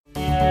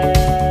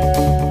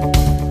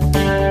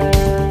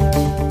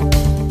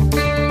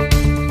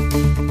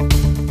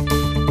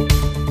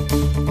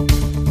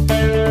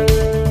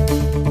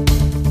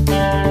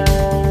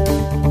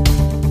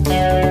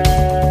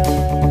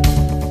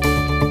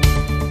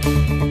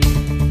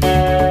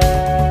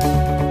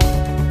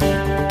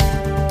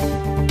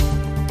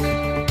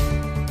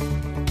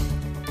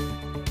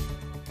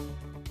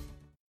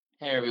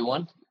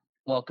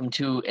Welcome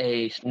to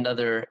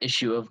another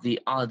issue of the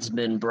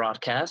Oddsman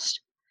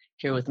broadcast.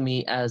 Here with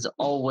me, as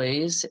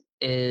always,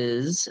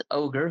 is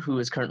Ogre, who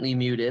is currently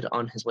muted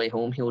on his way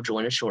home. He will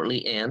join us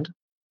shortly. And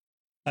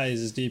hi,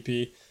 this is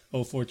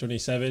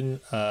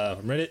DP0427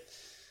 from Reddit.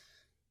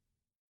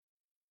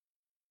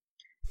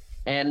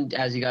 And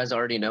as you guys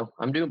already know,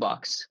 I'm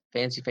Doombox.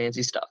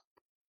 Fancy stuff.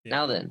 Yeah.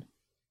 Now then,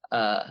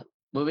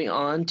 moving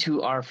on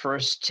to our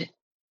first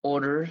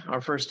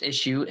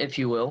issue, if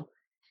you will,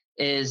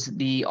 is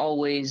the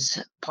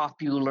always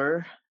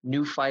popular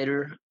new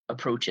fighter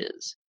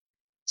approaches.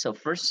 So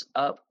first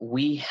up,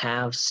 we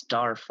have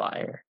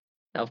Starfire.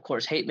 Now, of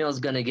course, Hate Mail is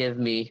going to give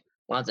me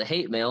lots of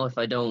hate mail if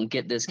I don't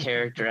get this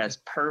character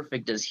as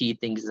perfect as he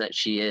thinks that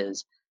she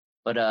is.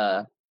 But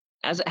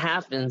as it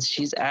happens,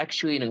 she's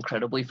actually an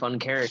incredibly fun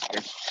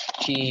character.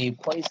 She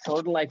plays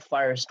sort of like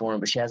Firestorm,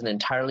 but she has an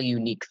entirely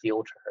unique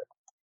feel to her.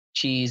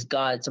 She's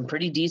got some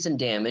pretty decent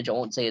damage. I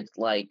won't say it's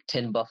like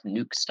 10 buff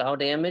nuke style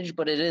damage,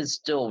 but it is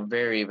still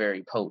very,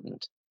 very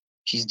potent.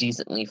 She's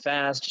decently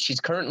fast. She's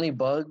currently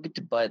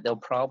bugged, but they'll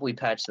probably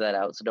patch that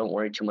out, so don't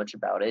worry too much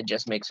about it. It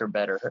just makes her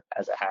better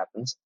as it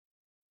happens.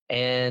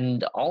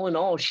 And all in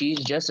all,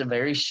 she's just a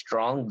very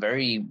strong,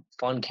 very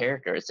fun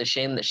character. It's a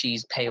shame that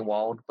she's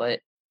paywalled,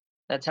 but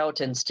that's how it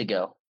tends to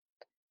go.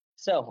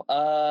 So,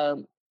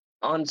 on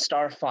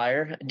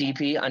Starfire,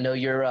 DP, I know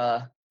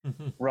you're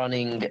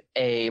running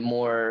a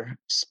more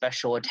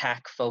special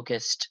attack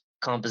focused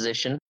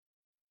composition.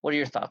 What are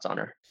your thoughts on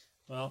her?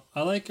 Well,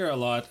 I like her a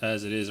lot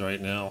as it is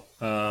right now.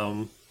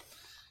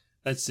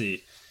 Let's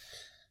see.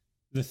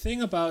 The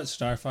thing about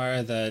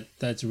Starfire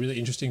that's really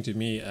interesting to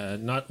me,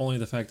 not only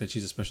the fact that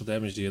she's a special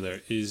damage dealer,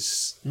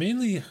 is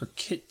mainly her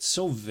kit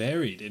so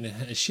varied,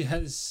 and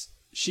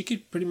she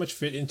could pretty much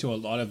fit into a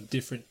lot of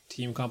different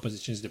team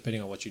compositions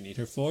depending on what you need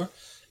her for.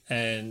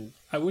 And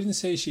I wouldn't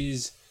say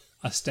she's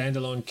a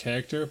standalone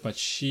character, but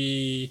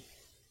she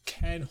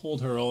can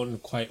hold her own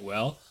quite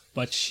well.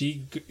 But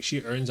she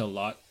earns a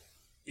lot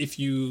if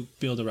you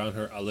build around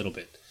her a little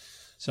bit.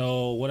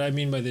 So what I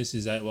mean by this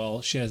is that,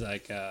 well, she has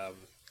like her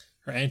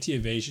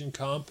anti-evasion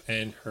comp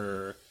and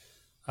her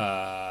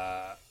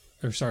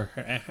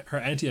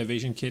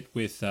anti-evasion kit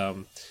with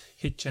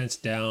hit chance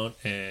down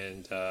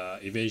and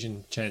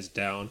evasion chance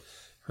down.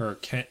 Her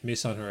can't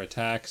miss on her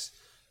attacks.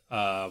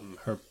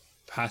 Her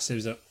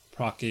passives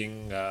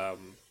procking her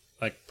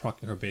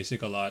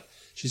basic a lot.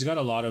 She's got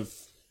a lot of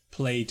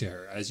play to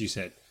her, as you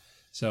said.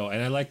 So,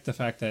 and I like the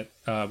fact that,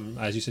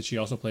 as you said, she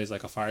also plays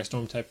like a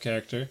Firestorm type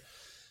character.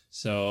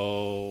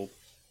 So,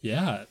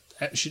 yeah,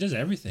 she does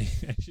everything.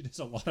 She does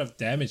a lot of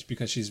damage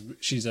because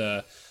she's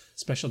a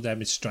special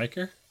damage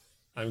striker.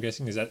 I'm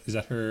guessing is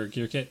that her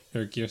gear kit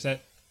or gear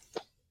set?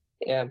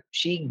 Yeah,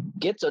 she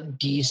gets a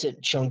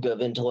decent chunk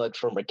of intellect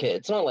from her kit.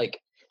 It's not like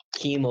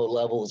chemo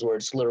levels where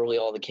it's literally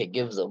all the kit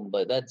gives them,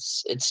 but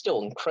it's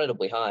still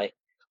incredibly high.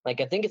 Like,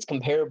 I think it's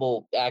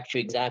comparable actually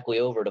exactly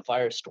over to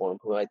Firestorm,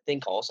 who I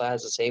think also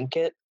has the same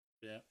kit.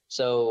 Yeah.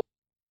 So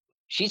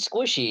she's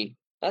squishy.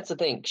 That's the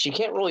thing. She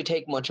can't really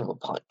take much of a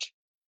punch.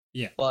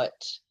 Yeah.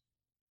 But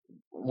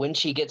when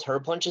she gets her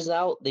punches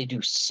out, they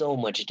do so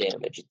much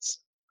damage. It's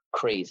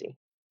crazy.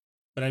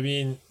 But I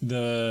mean, I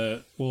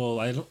guess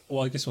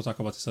we'll talk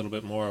about this a little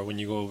bit more when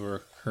you go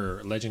over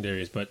her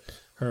legendaries, but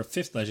her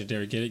fifth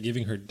legendary,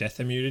 giving her death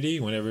immunity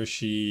whenever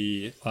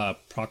she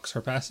procs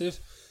her passive,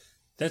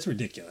 that's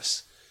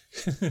ridiculous.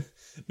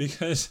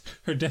 Because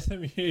her death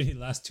immunity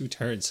lasts 2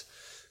 turns.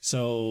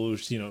 So,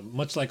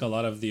 much like a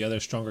lot of the other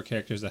stronger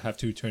characters that have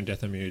 2-turn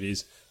death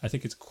immunities, I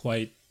think it's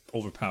quite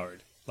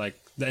overpowered.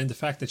 And the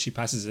fact that she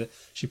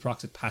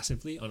procs it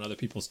passively on other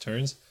people's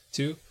turns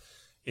too,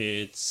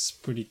 it's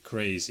pretty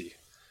crazy.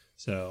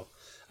 So,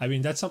 I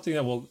mean, that's something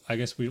that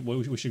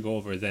we should go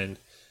over then,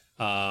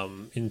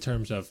 in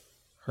terms of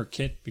her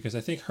kit, because I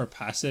think her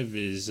passive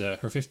is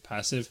her fifth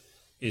passive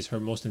is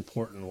her most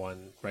important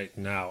one right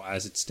now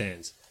as it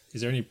stands. Is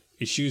there any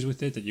issues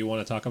with it that you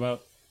want to talk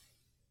about?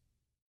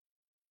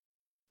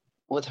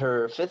 With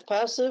her fifth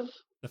passive?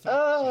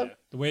 The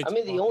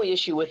only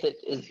issue with it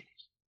is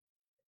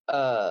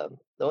the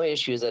only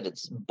issue is that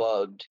it's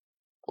bugged.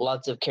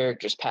 Lots of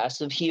characters'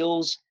 passive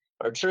heals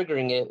are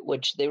triggering it,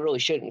 which they really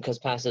shouldn't, because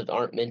passives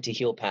aren't meant to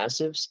heal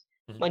passives.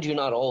 Mm-hmm. Mind you,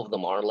 not all of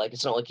them are. Like,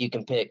 it's not like you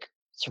can pick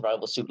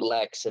Survival Suit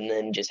Lex and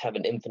then just have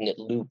an infinite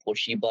loop where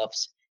she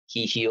buffs,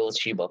 he heals,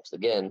 she buffs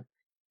again.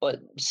 But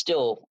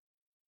still,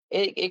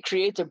 it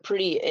creates a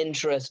pretty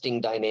interesting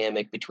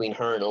dynamic between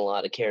her and a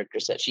lot of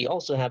characters that she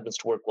also happens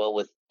to work well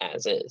with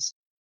as is.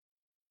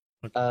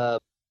 Okay.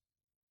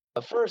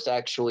 But first,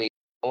 actually,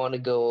 I want to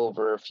go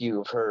over a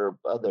few of her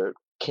other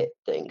kit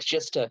things,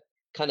 just to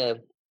kind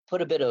of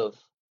put a bit of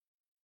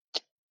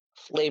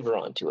flavor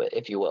onto it,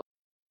 if you will.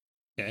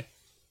 Okay.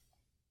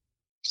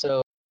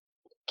 So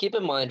keep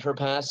in mind, her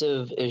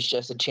passive is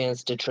just a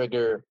chance to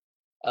trigger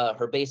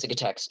her basic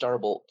attack,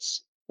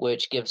 Starbolts,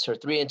 which gives her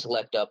 3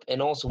 intellect up,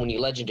 and also when you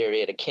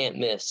legendary it can't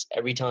miss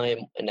every time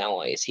an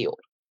ally is healed.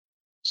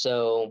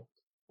 So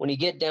when you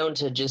get down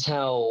to just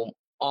how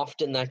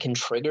often that can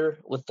trigger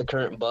with the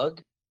current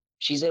bug,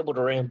 she's able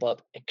to ramp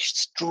up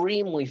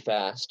extremely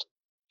fast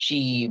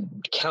she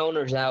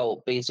counters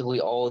out basically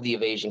all of the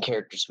evasion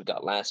characters we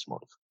got last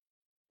month.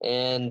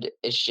 And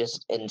it's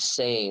just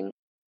insane.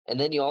 And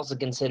then you also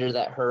consider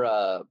that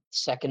her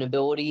second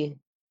ability,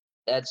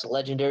 that's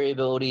legendary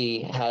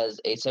ability,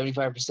 has a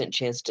 75%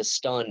 chance to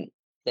stun.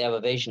 They have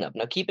evasion up.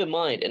 Now keep in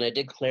mind, and I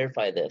did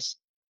clarify this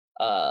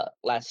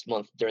last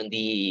month during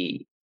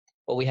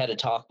we had a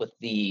talk with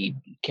the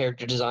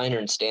character designer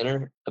and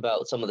Stanner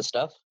about some of the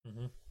stuff.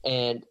 Mm-hmm.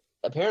 And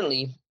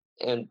apparently,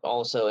 and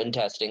also in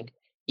testing,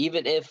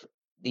 even if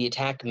the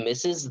attack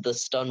misses, the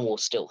stun will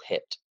still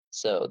hit.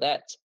 So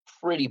that's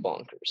pretty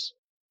bonkers.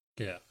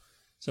 Yeah.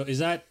 So is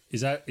that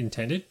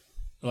intended?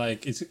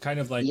 Like, it's kind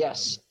of like...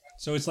 Yes.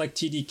 So it's like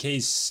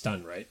TDK's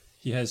stun, right?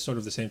 He has sort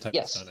of the same type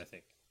of stun, I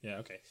think. Yeah,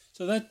 okay.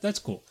 So that's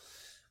cool.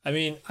 I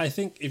mean, I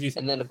think if you...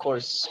 And then, of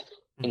course,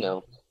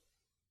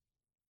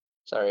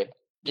 sorry,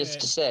 just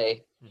to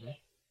say,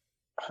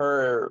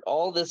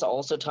 all this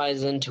also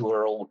ties into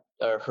her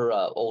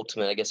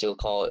ultimate, I guess you'll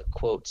call it,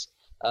 quotes,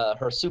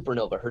 her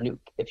supernova, her nuke,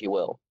 if you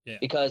will. Yeah.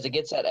 Because it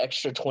gets that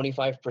extra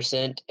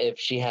 25% if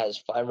she has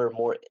 5 or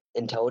more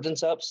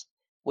intelligence ups,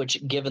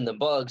 which, given the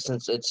bug,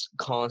 since it's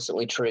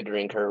constantly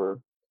triggering her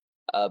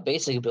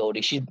basic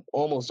ability, she's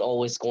almost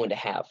always going to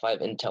have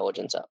 5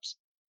 intelligence ups.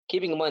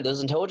 Keeping in mind,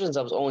 those intelligence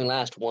ups only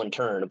last 1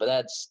 turn, but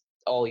that's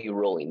all you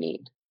really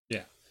need.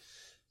 Yeah.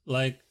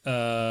 Like,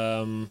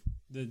 the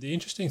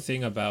interesting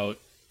thing about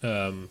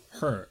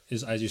her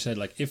is, as you said,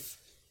 like, if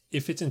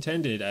it's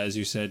intended, as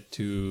you said,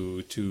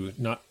 to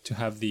not to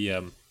have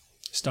the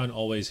stun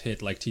always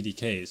hit like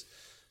TDK's,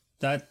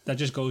 that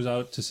just goes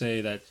out to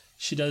say that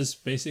she does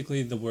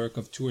basically the work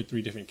of 2 or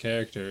 3 different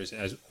characters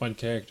as one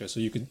character. So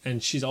you can,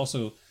 and she's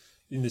also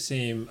in the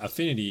same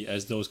affinity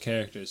as those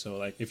characters. So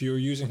like, if you were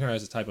using her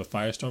as a type of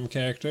Firestorm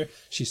character,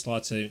 she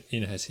slots in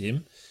as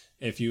him.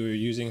 If you were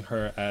using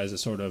her as a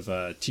sort of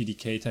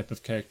TDK type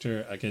of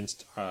character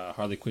against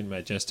Harley Quinn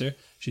Mad Jester,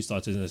 she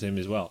slots in as him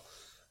as well.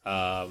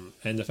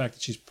 And the fact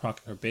that she's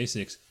proccing her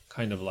basics,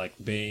 kind of like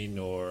Bane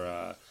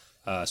or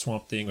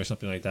Swamp Thing or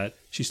something like that,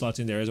 she slots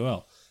in there as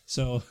well.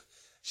 So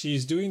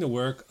she's doing the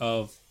work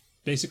of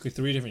basically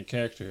 3 different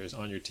characters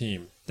on your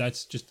team.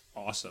 That's just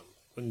awesome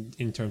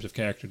in terms of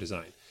character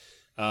design.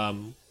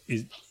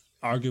 Is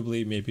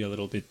arguably maybe a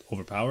little bit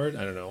overpowered.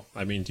 I don't know.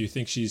 I mean, do you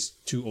think she's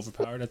too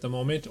overpowered at the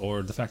moment,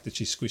 or the fact that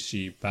she's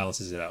squishy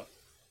balances it out?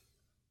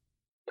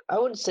 I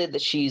wouldn't say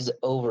that she's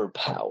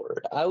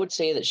overpowered. I would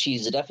say that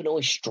she's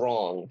definitely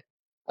strong.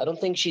 I don't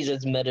think she's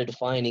as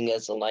meta-defining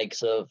as the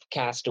likes of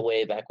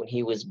Castaway back when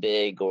he was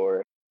big,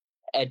 or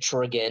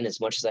Etrigan,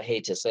 as much as I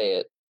hate to say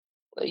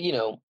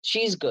it.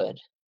 She's good.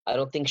 I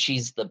don't think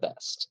she's the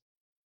best.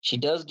 She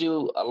does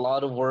do a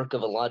lot of work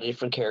of a lot of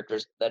different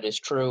characters. That is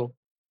true.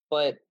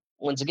 But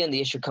once again,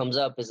 the issue comes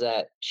up is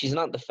that she's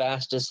not the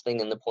fastest thing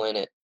in the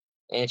planet,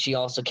 and she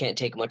also can't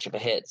take much of a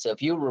hit. So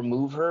if you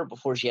remove her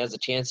before she has a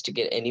chance to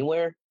get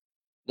anywhere,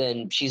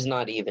 then she's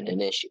not even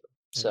an issue.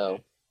 So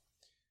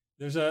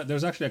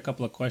there's actually a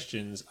couple of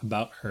questions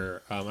about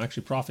her.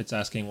 Actually, Prophet's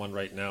asking one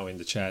right now in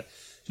the chat,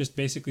 just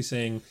basically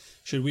saying,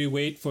 should we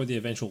wait for the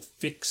eventual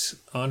fix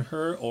on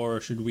her,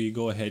 or should we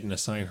go ahead and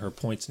assign her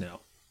points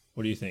now?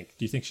 What do you think?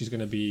 Do you think she's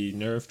going to be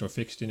nerfed or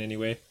fixed in any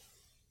way?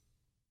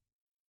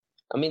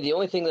 I mean, the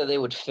only thing that they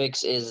would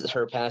fix is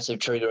her passive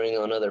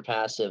triggering on other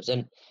passives,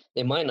 and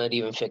they might not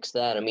even fix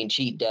that. I mean,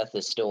 cheat death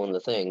is still in the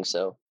thing,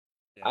 so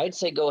yeah. I'd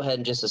say go ahead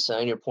and just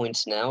assign your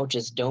points now.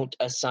 Just don't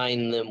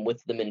assign them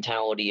with the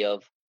mentality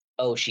of,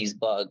 oh, she's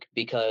bugged,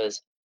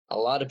 because a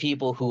lot of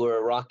people who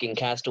are rocking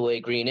Castaway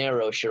Green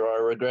Arrow sure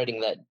are regretting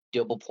that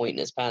double point in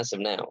his passive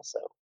now. So.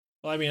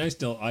 Well, I mean, I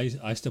still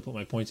put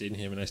my points in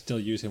him, and I still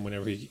use him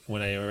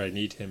whenever I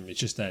need him.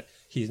 It's just that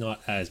he's not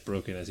as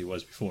broken as he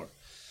was before.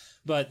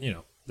 But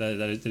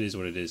that is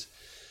what it is.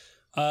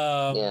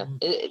 Yeah,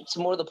 it's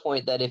more the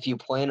point that if you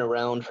plan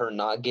around her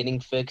not getting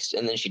fixed,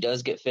 and then she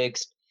does get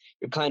fixed,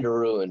 you're kind of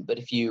ruined. But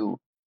if you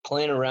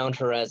plan around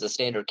her as a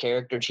standard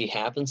character, she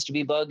happens to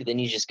be bugged, then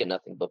you just get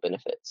nothing but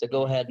benefit. So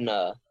go ahead and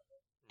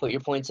put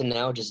your points in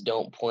now. Just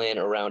don't plan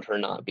around her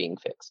not being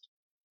fixed.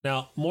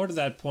 Now, more to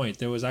that point,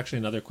 there was actually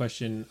another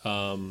question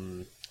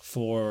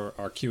for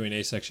our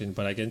Q&A section,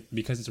 but again,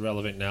 because it's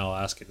relevant now,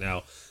 I'll ask it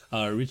now.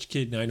 Rich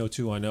Kid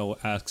 90210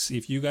 asks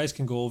if you guys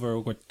can go over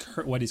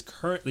what is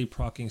currently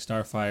proccing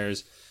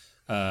Starfire's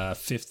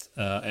 5th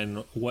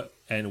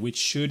and which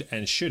should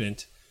and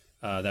shouldn't.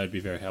 That would be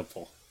very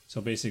helpful.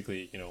 So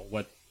basically,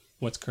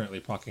 what's currently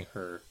proccing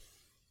her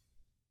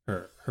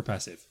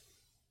passive.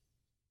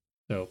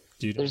 So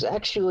There's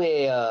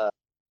actually a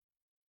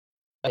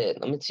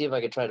let me see if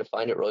I could try to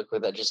find it really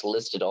quick. That just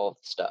listed all of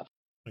the stuff.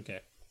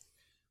 Okay.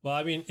 Well,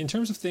 I mean, in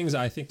terms of things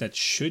I think that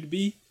should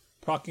be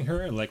proccing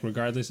her, like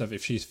regardless of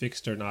if she's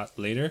fixed or not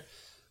later,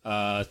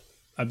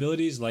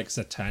 abilities like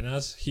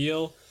Zatanna's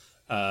heal,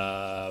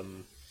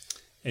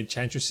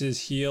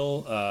 Enchantress's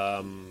heal,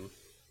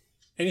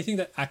 anything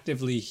that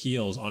actively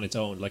heals on its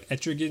own, like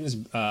Etrigan's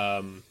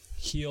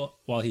heal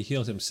while he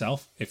heals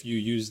himself. If you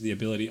use the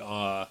ability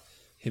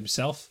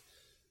himself,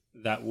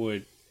 that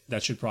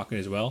should proc it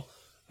as well.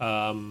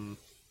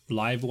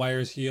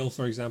 Livewire's heal,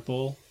 for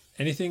example,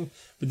 anything.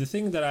 But the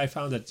thing that I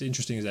found that's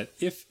interesting is that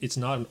if it's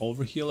not an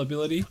overheal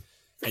ability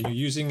and you're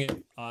using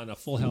it on a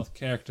full health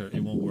character,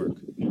 it won't work.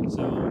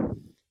 So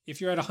if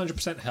you're at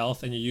 100%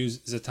 health and you use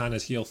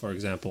Zatanna's heal, for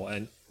example,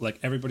 and like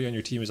everybody on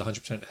your team is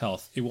 100%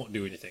 health, it won't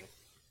do anything,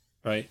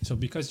 right? So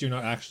because you're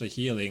not actually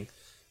healing,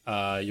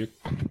 I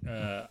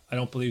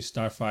don't believe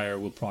Starfire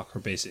will proc her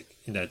basic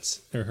in that,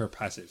 or her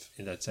passive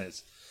in that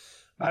sense.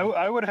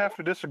 I would have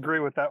to disagree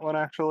with that one,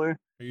 actually.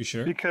 Are you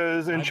sure?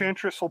 Because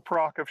Enchantress will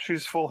proc if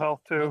she's full health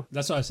too.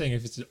 That's what I was saying.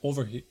 If it's an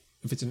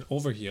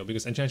overheal,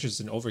 because Enchantress is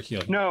an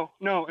overheal.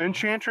 No.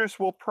 Enchantress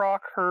will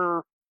proc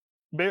her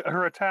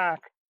attack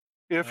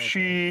if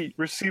she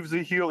receives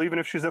the heal, even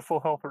if she's at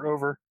full health or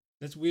over.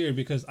 That's weird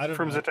because I don't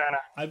from know. Zatanna.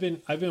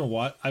 I've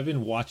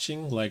been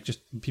watching like just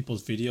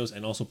people's videos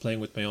and also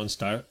playing with my own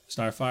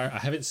Starfire. I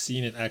haven't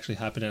seen it actually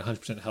happen at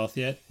 100% health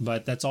yet,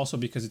 but that's also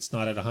because it's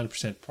not at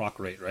 100% proc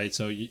rate, right?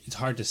 So it's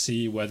hard to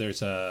see whether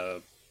it's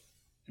a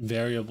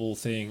variable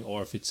thing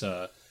or if it's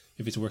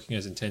working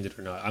as intended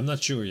or not. I'm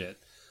not sure yet.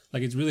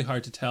 Like it's really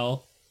hard to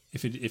tell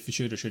if it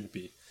should or shouldn't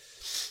be.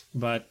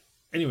 But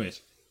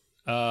anyways,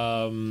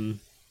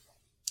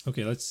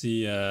 okay, let's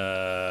see.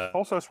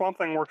 Also, Swamp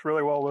Thing works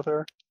really well with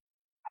her.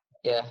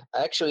 Yeah,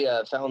 I actually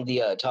found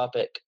the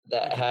topic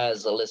that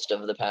has a list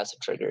of the passive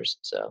triggers.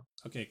 So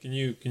okay, can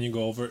you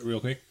go over it real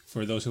quick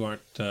for those who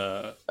aren't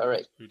all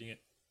right reading it?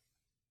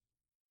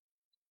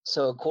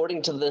 So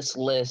according to this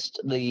list,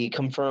 the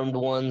confirmed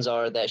ones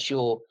are that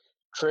she'll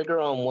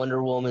trigger on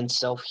Wonder Woman's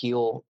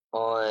self-heal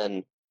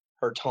on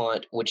her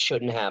taunt, which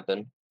shouldn't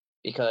happen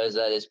because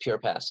that is pure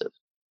passive.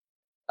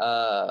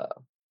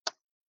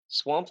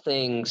 Swamp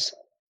Thing's,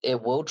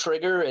 it will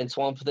trigger, and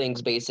Swamp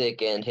Thing's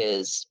basic and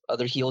his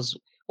other heals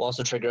will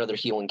also trigger other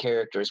healing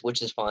characters,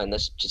 which is fine.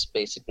 That's just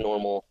basic,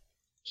 normal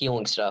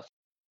healing stuff.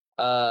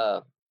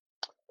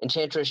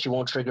 Enchantress, she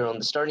won't trigger on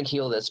the starting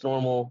heal. That's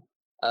normal.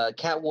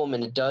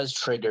 Catwoman, it does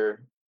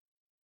trigger,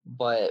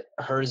 but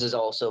hers is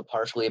also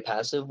partially a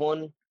passive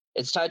one.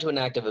 It's tied to an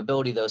active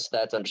ability, though, so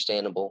that's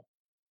understandable.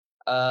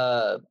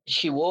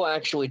 She will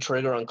actually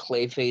trigger on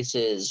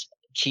Clayface's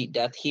cheat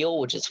death heal,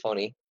 which is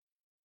funny.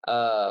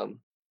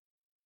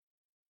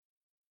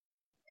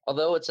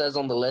 Although it says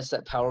on the list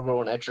that Power Girl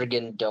and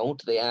Etrigan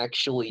don't, they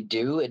actually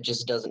do. It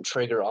just doesn't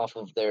trigger off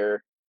of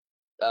their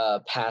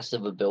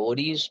passive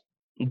abilities.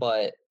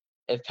 But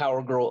if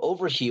Power Girl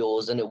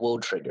overheals, then it will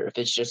trigger. If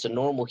it's just a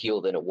normal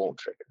heal, then it won't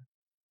trigger,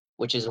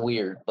 which is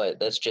weird, but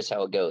that's just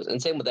how it goes.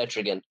 And same with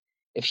Etrigan.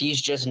 If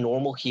he's just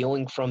normal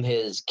healing from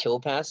his kill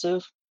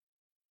passive,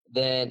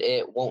 then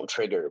it won't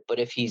trigger. But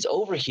if he's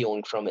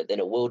overhealing from it, then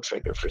it will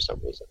trigger for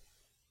some reason.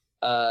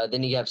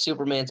 Then you have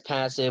Superman's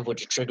passive,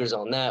 which triggers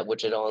on that,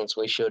 which it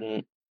honestly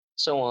shouldn't,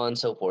 so on and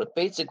so forth.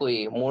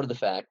 Basically, more to the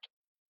fact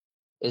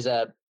is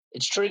that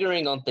it's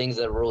triggering on things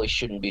that really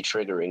shouldn't be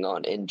triggering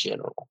on in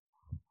general.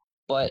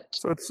 But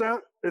so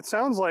it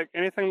sounds like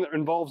anything that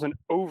involves an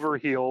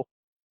overheal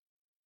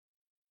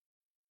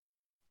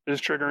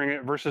is triggering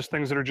it versus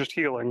things that are just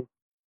healing.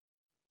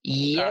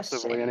 Yes,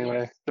 passively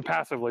anyway. The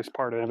passively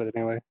part of it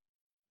anyway.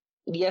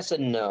 Yes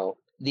and no.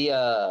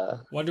 The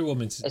Wonder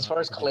Woman's, as far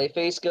as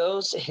Clayface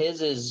goes,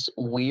 his is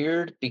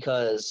weird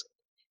because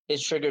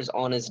his triggers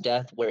on his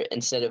death where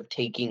instead of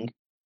taking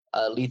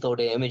lethal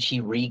damage,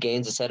 he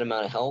regains a set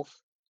amount of health.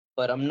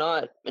 But I'm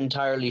not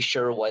entirely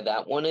sure why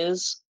that one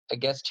is. I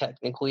guess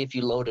technically if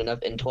you load enough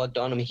intellect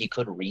on him, he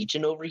could reach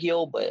an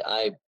overheal, but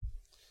I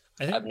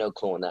have no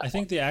clue on that. I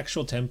think the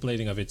actual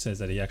templating of it says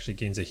that he actually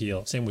gains a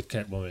heal. Same with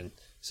Catwoman.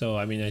 So,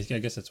 I mean, I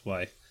guess that's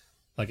why.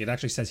 Like, it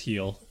actually says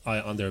heal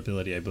on their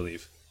ability, I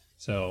believe.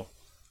 So,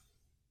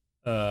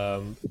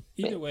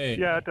 either way.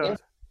 Yeah, it does.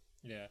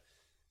 Yeah.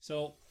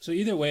 So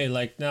either way,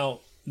 like, now,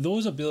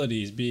 those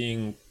abilities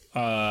being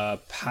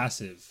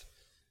passive,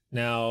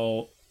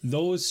 now,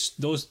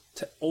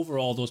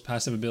 overall, those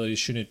passive abilities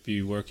shouldn't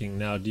be working.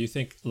 Now, do you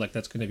think, like,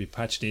 that's going to be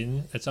patched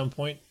in at some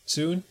point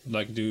soon?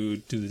 Like, do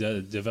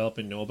the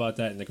development know about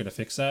that and they're going to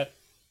fix that?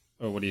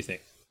 Or what do you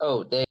think?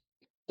 Oh,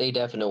 they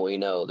definitely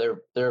know.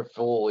 They're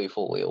fully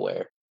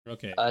aware.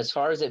 Okay. As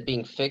far as it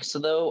being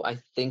fixed, though, I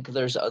think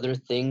there's other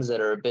things that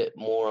are a bit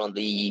more on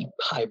the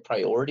high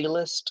priority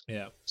list.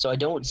 Yeah. So I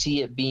don't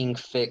see it being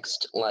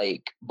fixed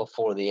like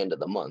before the end of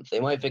the month.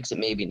 They might fix it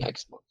maybe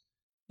next month.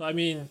 I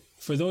mean,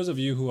 for those of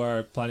you who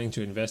are planning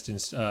to invest in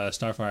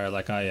Starfire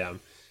like I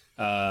am,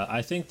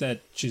 I think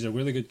that she's a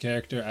really good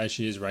character as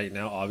she is right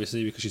now,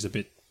 obviously, because she's a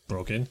bit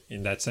broken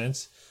in that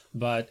sense.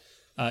 But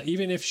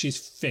even if she's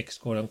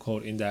fixed, quote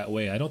unquote, in that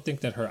way, I don't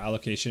think that her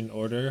allocation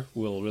order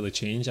will really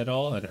change at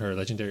all, and her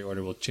legendary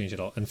order will change at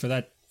all. And for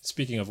that,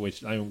 speaking of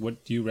which, I mean,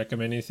 what do you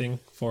recommend anything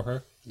for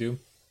her, Doom?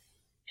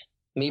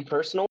 Me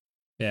personally?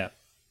 Yeah.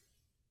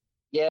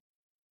 Yeah.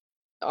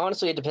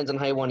 Honestly, it depends on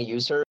how you want to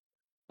use her,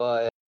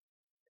 but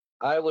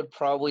I would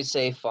probably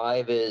say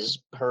 5 is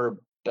her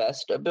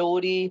best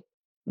ability,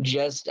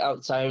 just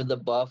outside of the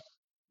buff.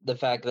 The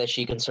fact that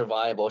she can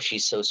survive while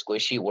she's so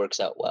squishy works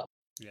out well.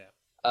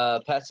 Yeah.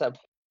 Past that,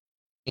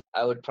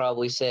 I would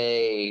probably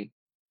say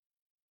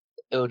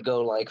it would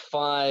go like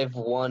 5,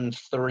 1,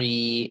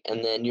 3,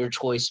 and then your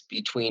choice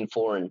between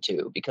 4 and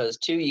 2. Because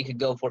 2 you could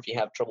go for if you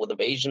have trouble with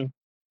evasion,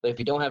 but if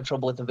you don't have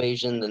trouble with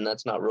evasion, then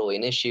that's not really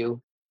an issue.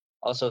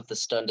 Also, if the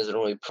stun doesn't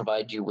really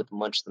provide you with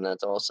much, then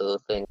that's also the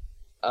thing.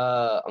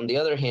 On the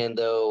other hand,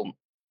 though,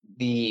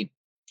 the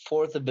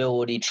 4th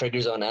ability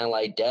triggers on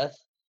allied death,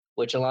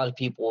 which a lot of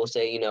people will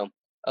say,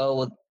 oh,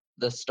 well,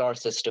 the star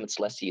system, it's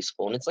less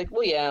useful. And it's like,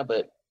 well, yeah,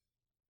 but,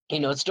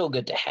 it's still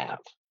good to have.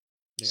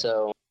 Yeah.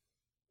 So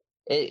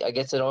I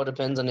guess it all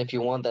depends on if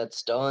you want that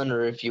stun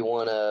or if you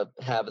want to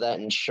have that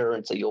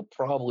insurance that you'll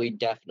probably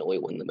definitely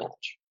win the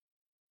match.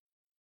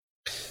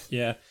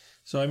 Yeah.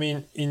 So, I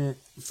mean,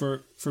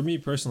 for me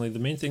personally, the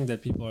main thing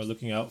that people are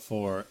looking out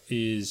for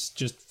is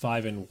just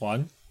 5 and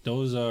 1.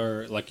 Those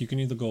are, like, you can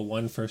either go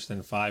 1 first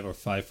then 5 or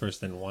 5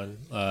 first then 1.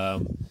 I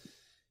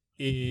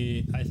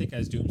think,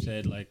 as Doom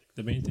said, like,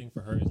 the main thing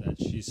for her is that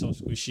she's so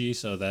squishy,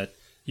 so that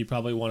you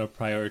probably want to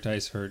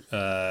prioritize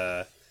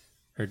her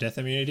death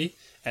immunity.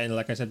 And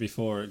like I said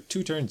before,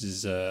 2 turns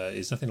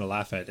is nothing to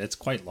laugh at. It's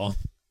quite long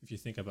if you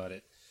think about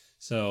it.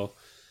 So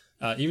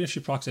even if she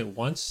procs it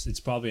once, it's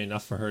probably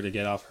enough for her to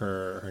get off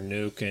her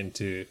nuke and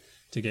to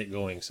get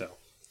going. So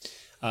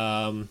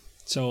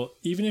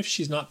even if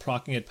she's not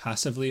proccing it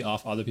passively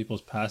off other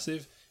people's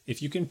passive,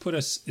 if you can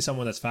put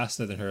someone that's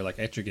faster than her, like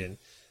Etrigan,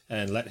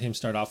 and let him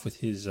start off with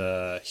his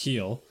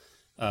heal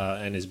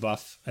and his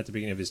buff at the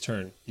beginning of his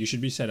turn, you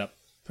should be set up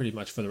pretty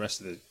much for the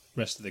rest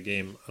of the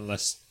game,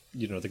 unless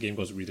the game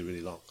goes really,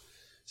 really long.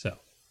 So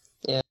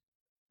yeah.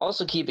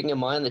 Also keeping in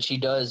mind that she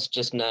does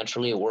just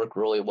naturally work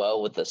really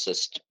well with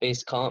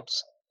assist-based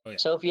comps. Oh, yeah.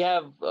 So if you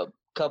have a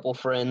couple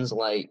friends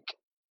like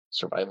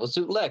Survival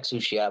Suit Lex, who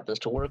she happens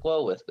to work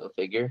well with, go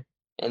figure,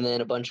 and then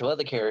a bunch of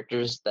other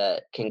characters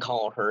that can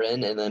call her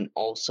in and then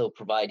also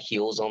provide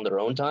heals on their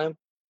own time,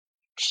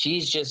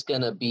 she's just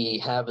going to be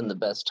having the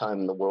best time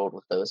in the world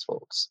with those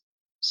folks.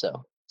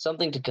 So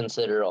something to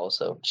consider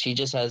also. She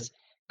just has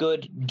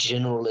good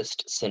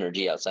generalist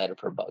synergy outside of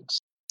her bugs.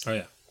 Oh,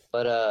 yeah.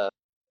 But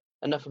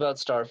enough about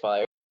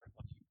Starfire.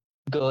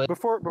 Good.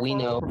 Before we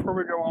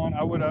go on,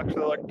 I would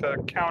actually like to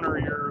counter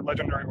your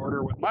legendary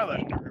order with my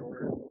legendary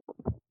order.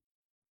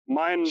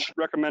 Mine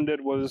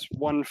recommended was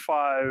 1,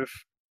 5,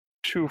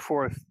 2,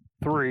 4,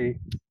 3,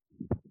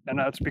 and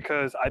that's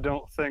because I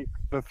don't think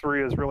the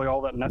 3 is really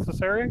all that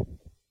necessary.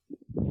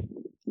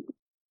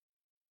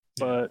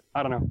 But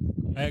I don't know.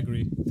 I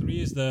agree.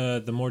 3 is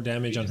the more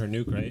damage on her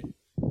nuke, right?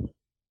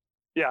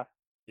 Yeah.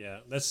 Yeah,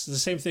 that's the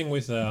same thing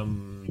with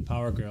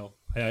Power Girl.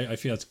 I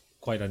feel it's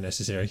quite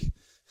unnecessary.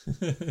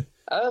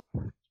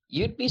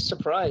 You'd be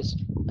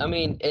surprised. I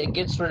mean, it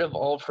gets rid of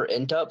all of her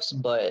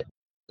intups, but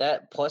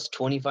that plus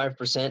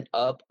 25%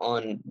 up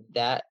on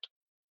that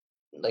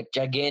like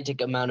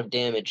gigantic amount of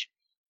damage,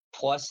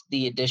 plus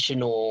the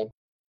additional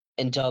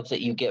intups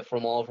that you get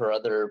from all of her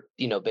other,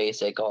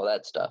 basic, all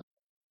that stuff.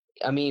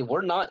 I mean,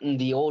 we're not in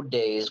the old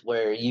days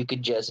where you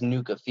could just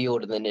nuke a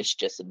field and then it's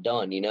just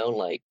done,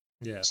 like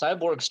yeah.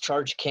 Cyborg's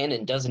charge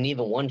cannon doesn't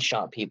even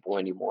one-shot people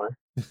anymore.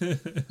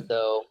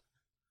 So,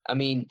 I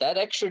mean, that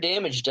extra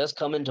damage does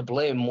come into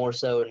play more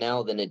so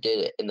now than it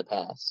did in the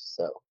past.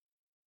 So,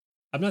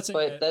 I'm not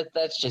saying, but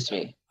that's just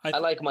me. I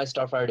like my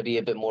Starfire to be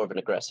a bit more of an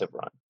aggressive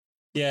run.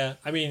 Yeah,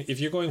 I mean, if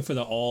you're going for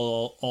the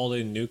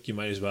all-in nuke, you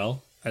might as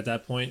well at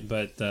that point.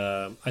 But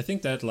I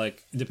think that,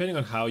 like, depending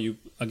on how you,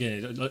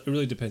 again, it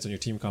really depends on your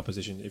team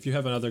composition. If you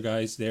have another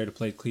guys there to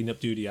play cleanup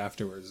duty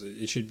afterwards,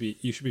 you should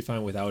be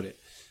fine without it.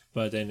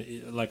 But then,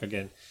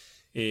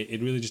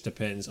 it really just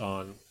depends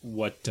on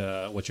what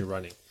you're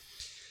running.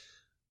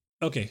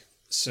 Okay,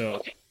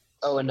 so.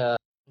 Oh, and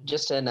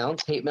just to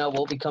announce, Hate Mail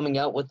will be coming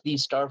out with the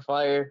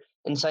Starfire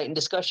Insight and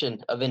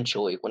Discussion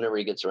eventually, whenever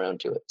he gets around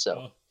to it.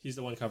 So he's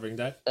the one covering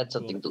that. That's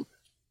something to.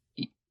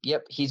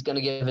 Yep, he's going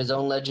to give his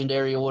own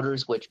legendary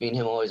orders, which me and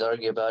him always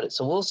argue about it.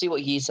 So we'll see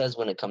what he says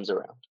when it comes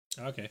around.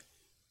 Okay.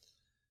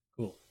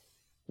 Cool.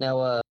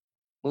 Now,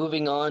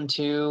 moving on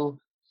to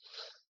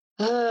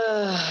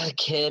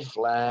Kid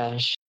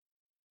Flash.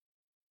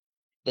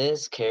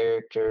 This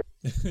character,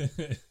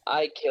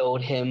 I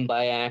killed him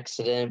by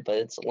accident, but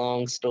it's a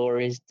long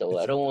story, so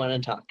I don't want to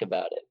talk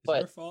about it. But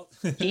your fault?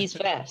 He's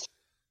fast.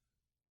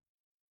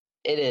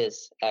 It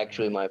is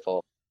actually my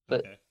fault,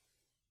 but okay.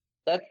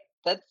 that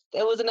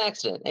was an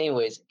accident.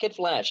 Anyways, Kid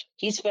Flash,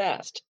 he's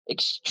fast,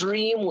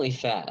 extremely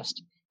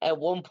fast. At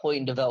one point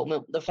in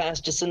development, the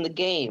fastest in the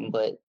game,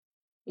 but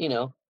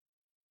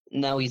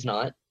now he's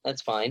not.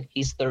 That's fine.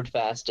 He's 3rd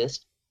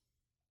fastest.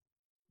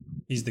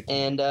 He's the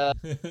king.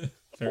 And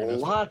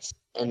lots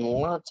and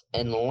lots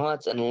and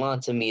lots and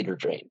lots of meter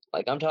drain.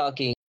 Like, I'm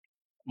talking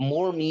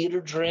more meter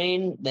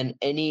drain than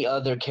any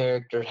other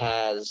character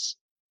has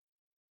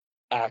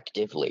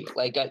actively.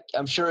 Like,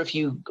 I'm sure if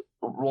you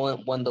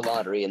won the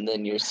lottery and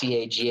then your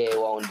CAGA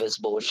while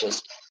invisible was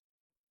just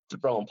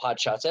throwing pot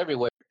shots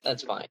everywhere,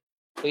 that's fine.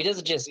 But he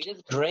doesn't just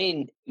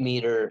drain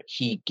meter,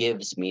 he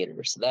gives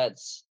meter. So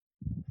that's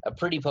a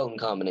pretty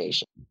potent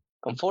combination.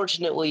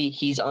 Unfortunately,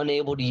 he's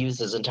unable to use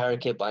his entire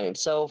kit by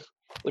himself.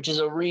 which is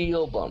a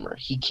real bummer.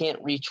 He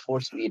can't reach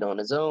 4 speed on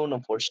his own.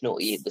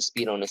 Unfortunately, the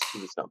speed on his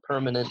speed is not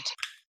permanent.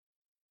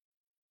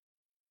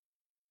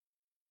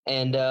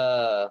 And,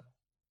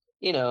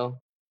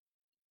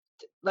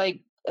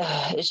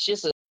 it's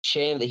just a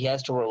shame that he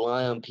has to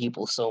rely on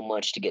people so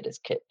much to get his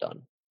kit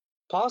done.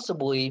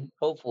 Possibly,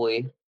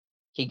 hopefully,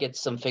 he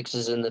gets some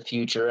fixes in the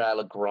future a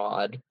la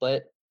Grodd,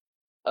 but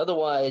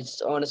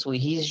otherwise, honestly,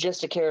 he's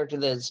just a character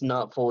that's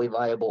not fully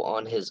viable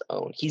on his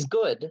own. He's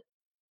good.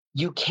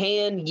 You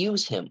can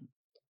use him,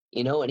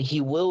 and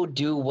he will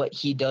do what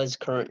he does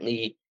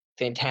currently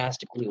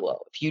fantastically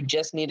well. If you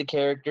just need a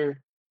character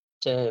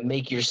to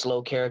make your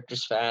slow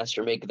characters fast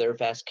or make their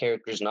fast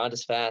characters not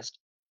as fast,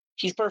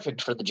 he's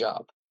perfect for the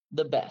job.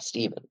 The best,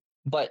 even.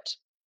 But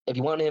if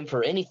you want him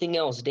for anything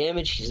else,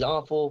 damage, he's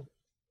awful.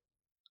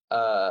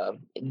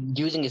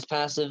 Using his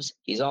passives,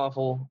 he's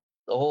awful.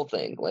 The whole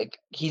thing. Like,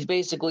 he's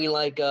basically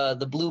like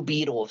the Blue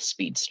Beetle of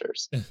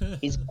speedsters.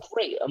 He's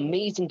great,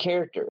 amazing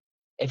character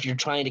if you're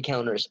trying to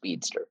counter a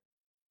speedster.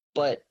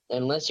 But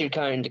unless you're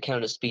trying to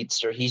counter a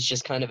speedster, he's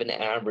just kind of an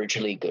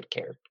averagely good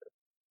character.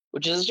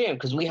 Which is a shame,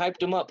 because we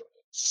hyped him up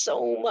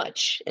so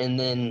much, and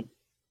then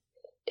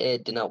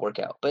it did not work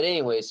out. But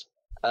anyways,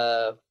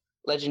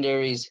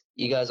 legendaries,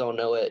 you guys all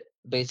know it.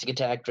 Basic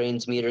attack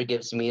drains meter,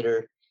 gives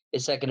meter.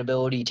 His second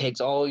ability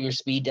takes all your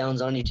speed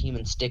downs on your team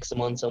and sticks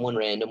them on someone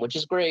random, which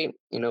is great,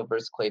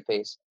 versus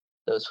Clayface,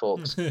 those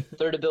folks.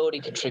 Third ability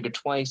can trigger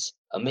twice,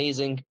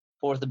 amazing.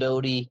 Fourth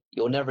ability,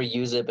 you'll never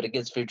use it, but it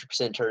gets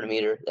 50% turn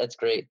meter, that's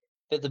great.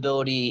 Fifth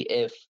ability,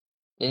 if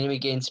an enemy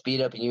gains speed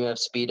up and you have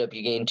speed up,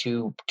 you gain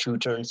two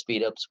turn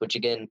speed ups, which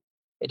again,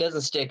 it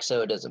doesn't stick,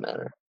 so it doesn't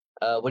matter.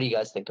 What do you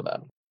guys think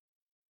about him?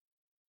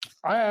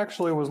 I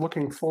actually was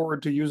looking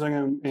forward to using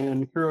him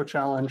in Hero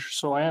Challenge,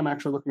 so I am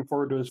actually looking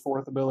forward to his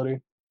fourth ability.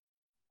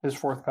 His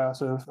fourth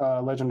passive,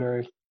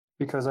 legendary,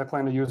 because I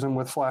plan to use him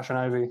with Flash and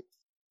Ivy.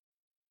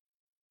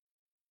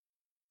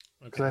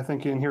 Because I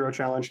think in Hero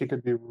Challenge he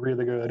could be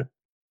really good.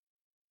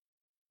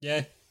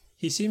 Yeah,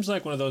 he seems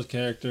like one of those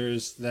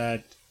characters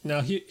that... Now,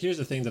 here's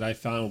the thing that I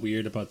found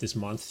weird about this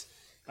month.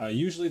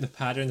 Usually the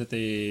pattern that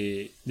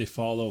they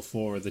follow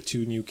for the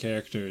 2 new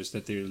characters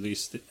that they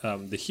released,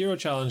 the Hero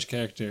Challenge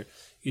character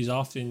is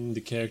often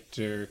the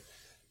character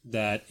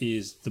that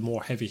is the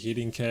more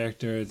heavy-hitting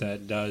character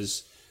that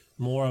does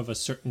more of a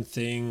certain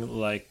thing,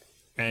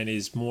 and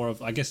is more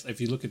of, I guess,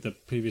 if you look at the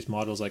previous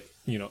models, like,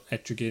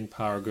 Etrigan,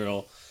 Power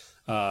Girl,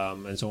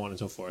 and so on and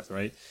so forth,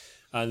 right?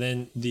 And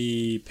then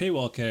the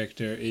paywall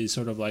character is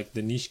sort of like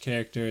the niche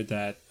character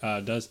that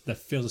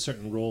fills a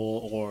certain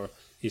role or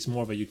is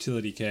more of a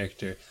utility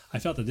character. I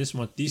felt that this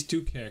month, these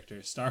 2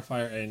 characters,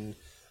 Starfire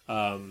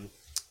and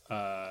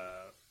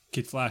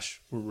Kid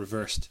Flash, were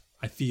reversed.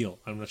 I feel.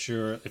 I'm not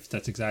sure if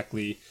that's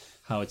exactly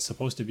how it's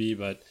supposed to be,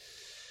 but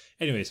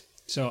anyways.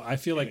 So I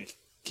feel like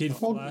Kid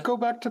Flash... Well, go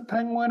back to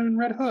Penguin and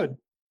Red Hood.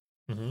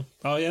 Mm-hmm.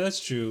 Oh, yeah, that's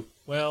true.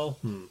 Well,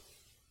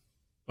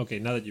 Okay,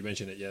 now that you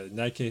mention it, yeah, in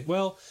that case...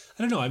 Well,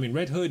 I don't know. I mean,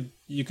 Red Hood,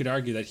 you could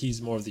argue that he's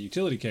more of the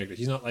utility character.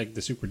 He's not like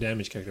the super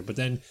damage character. But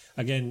then,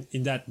 again,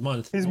 in that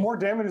month... He's more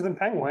damage than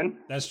Penguin.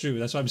 That's true.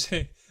 That's what I'm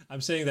saying.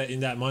 I'm saying that in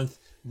that month,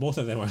 both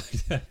of them are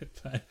like that.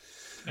 But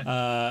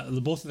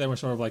both of them are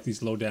sort of like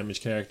these low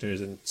damage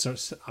characters and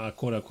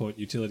quote-unquote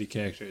utility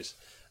characters.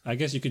 I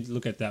guess you could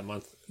look at that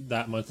month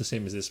the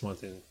same as this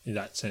month in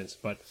that sense.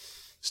 But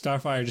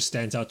Starfire just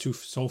stands out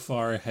so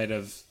far ahead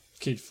of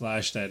Kid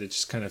Flash that it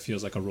just kind of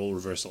feels like a role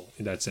reversal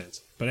in that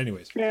sense. But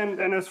anyways. And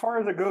as far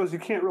as it goes, you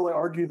can't really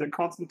argue that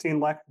Constantine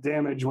lacked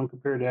damage when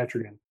compared to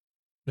Etrigan.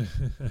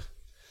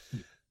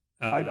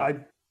 I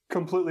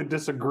completely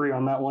disagree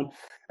on that one.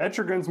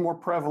 Etrigan's more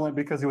prevalent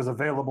because he was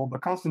available,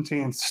 but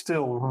Constantine's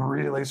still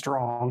really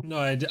strong.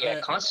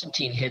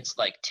 Constantine hits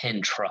like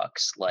 10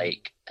 trucks.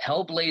 Like,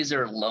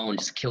 Hellblazer alone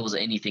just kills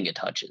anything it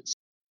touches.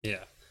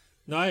 Yeah.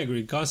 No, I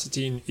agree.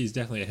 Constantine is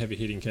definitely a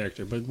heavy-hitting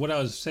character. But what I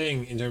was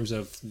saying in terms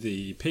of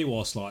the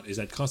paywall slot is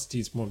that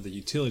Constantine's more of the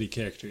utility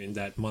character in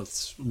that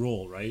month's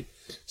role, right?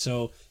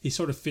 So he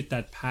sort of fit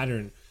that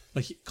pattern.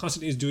 Like,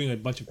 Constantine's doing a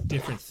bunch of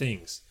different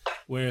things,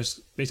 whereas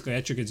basically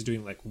Etrigan's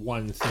doing like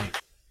one thing.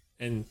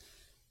 And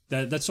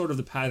that's sort of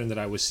the pattern that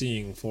I was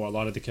seeing for a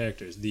lot of the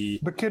characters.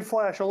 But Kid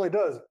Flash only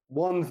does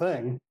one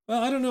thing.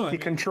 Well, I don't know. He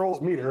controls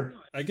meter.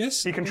 I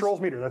guess he controls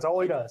meter. That's all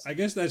he does. I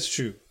guess that's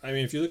true. I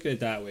mean, if you look at it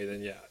that way,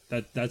 then yeah,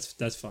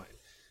 that's fine.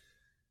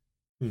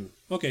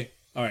 Okay.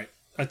 All right.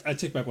 I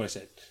take back what I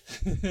said.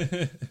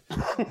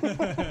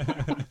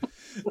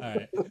 All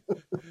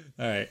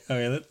right.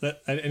 Okay.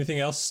 Anything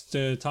else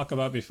to talk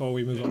about before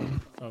we move on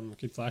from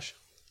Kid Flash?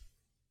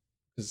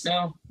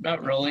 No,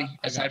 not really.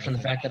 Aside from the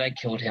fact that I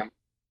killed him.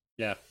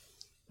 Yeah.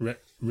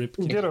 Rip.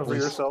 Get over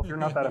yourself. You're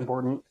not that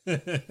important.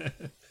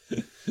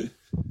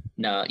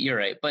 No, you're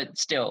right. But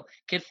still,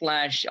 Kid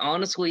Flash,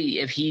 honestly,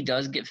 if he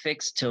does get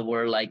fixed to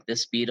where like the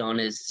speed on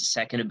his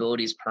second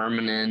ability is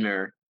permanent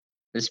or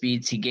the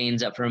speeds he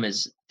gains up from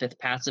his 5th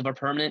passive are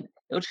permanent,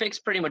 it would fix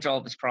pretty much all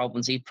of his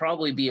problems. He'd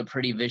probably be a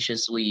pretty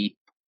viciously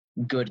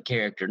good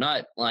character.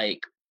 Not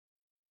like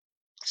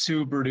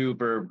super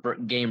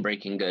duper game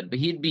breaking good, but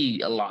he'd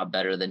be a lot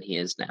better than he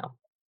is now.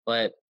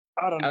 But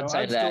I don't know.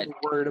 outside I'd that, still be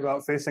worried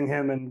about facing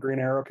him in Green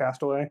Arrow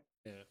Castaway.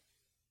 Yeah.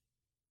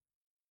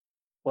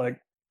 Like,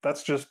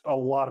 that's just a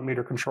lot of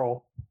meter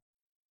control.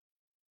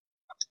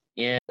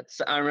 yeah,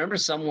 I remember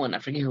someone, I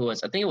forget who it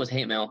was, I think it was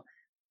Hate Mail,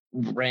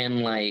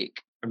 ran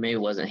like, or maybe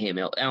it wasn't Hate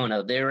Mail, I don't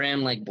know, they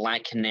ran like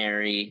Black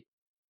Canary,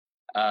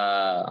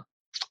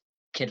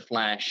 Kid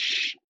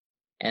Flash,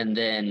 and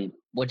then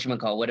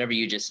whatever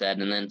you just said,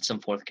 and then some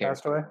fourth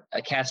character.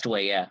 Castaway?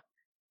 Castaway, yeah.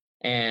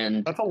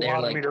 And that's a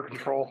lot of meter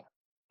control.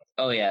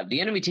 Oh yeah, the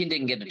enemy team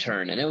didn't get a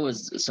turn, and it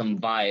was some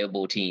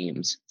viable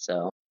teams.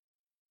 So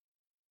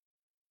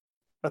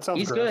that sounds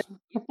he's gross.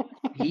 good.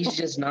 He's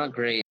just not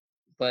great,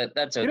 but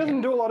that's okay. He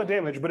doesn't do a lot of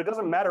damage, but it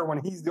doesn't matter when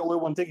he's the only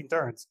one taking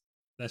turns.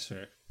 That's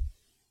fair.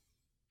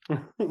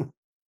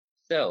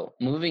 So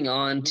moving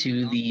on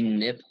to the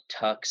Nip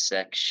Tuck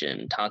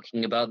section,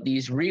 talking about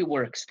these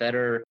reworks that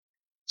are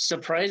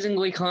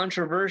surprisingly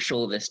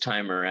controversial this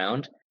time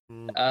around.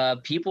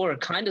 People are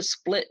kind of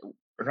split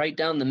right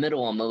down the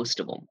middle on most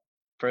of them.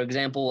 For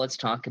example, let's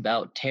talk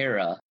about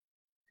Terra.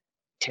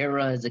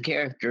 Terra is a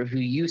character who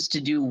used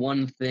to do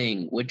one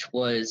thing, which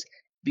was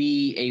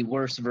be a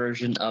worse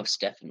version of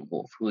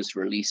Steppenwolf, who was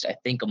released, I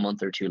think, a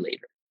month or two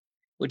later,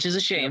 which is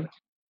a shame.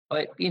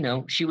 But, you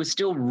know, she was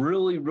still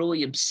really,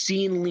 really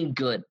obscenely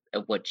good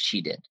at what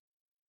she did.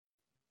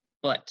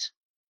 But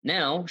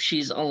now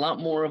she's a lot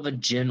more of a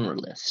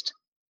generalist.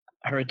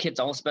 Her kit's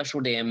all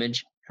special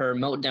damage. Her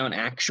meltdown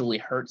actually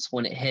hurts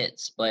when it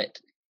hits, but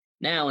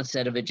now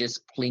instead of it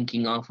just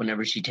plinking off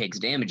whenever she takes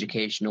damage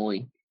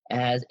occasionally, it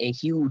has a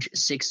huge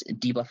 6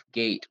 debuff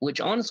gate, which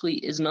honestly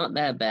is not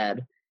that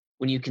bad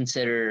when you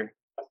consider,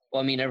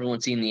 well, I mean,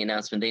 everyone's seen the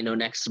announcement. They know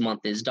next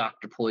month is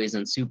Dr.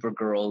 Poison,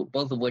 Supergirl,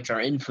 both of which are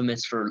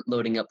infamous for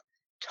loading up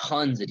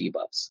tons of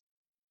debuffs.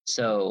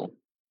 So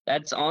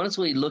that's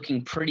honestly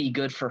looking pretty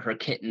good for her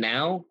kit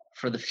now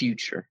for the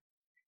future.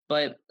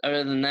 But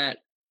other than that,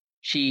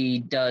 she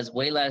does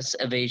way less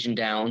evasion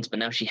downs, but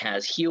now she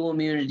has heal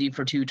immunity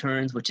for 2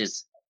 turns, which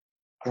is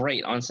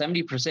great. On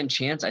 70%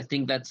 chance, I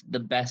think that's the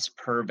best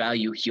per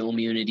value heal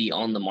immunity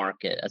on the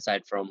market,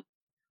 aside from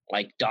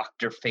like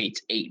Dr.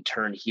 Fate's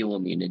 8-turn heal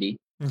immunity.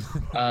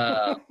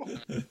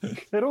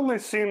 It only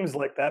seems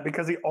like that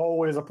because he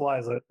always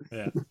applies it.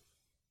 Yeah.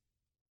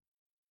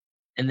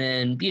 And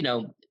then, you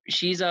know,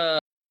 she's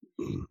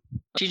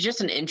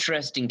just an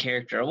interesting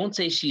character. I won't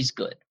say she's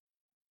good,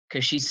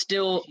 because she's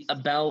still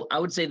about, I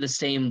would say, the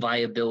same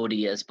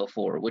viability as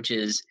before, which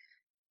is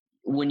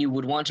when you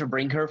would want to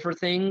bring her for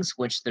things,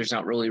 which there's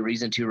not really a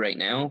reason to right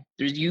now,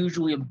 there's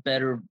usually a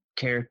better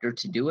character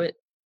to do it.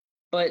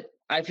 But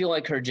I feel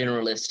like her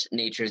generalist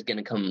nature is going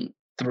to come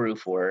through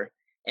for her.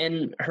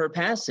 And her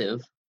passive,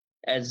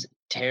 as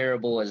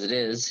terrible as it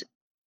is,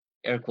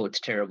 air quotes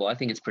terrible, I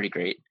think it's pretty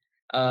great.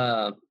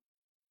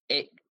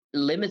 It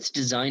limits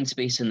design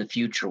space in the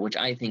future, which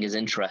I think is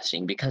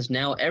interesting, because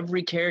now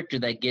every character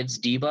that gives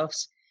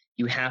debuffs,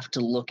 you have to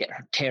look at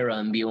Terra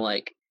and be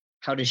like,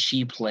 how does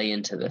she play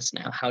into this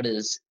now? How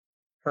does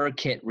her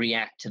kit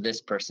react to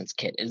this person's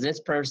kit? Is this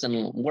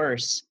person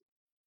worse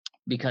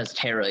because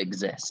Terra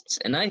exists?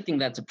 And I think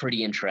that's a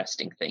pretty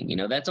interesting thing. You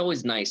know, that's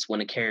always nice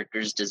when a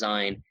character's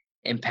design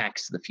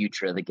impacts the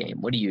future of the game.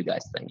 What do you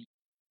guys think?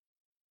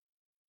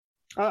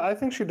 I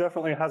think she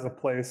definitely has a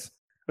place,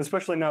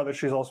 especially now that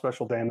she's all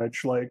special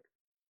damage. Like,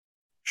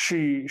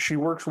 she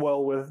works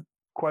well with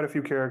quite a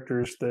few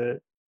characters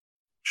that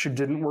she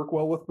didn't work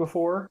well with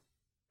before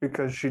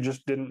because she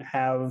just didn't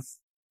have,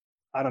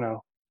 I don't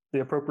know, the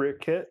appropriate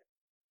kit.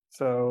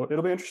 So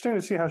it'll be interesting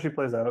to see how she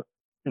plays out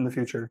in the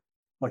future,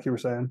 like you were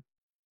saying.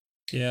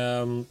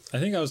 Yeah, I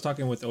think I was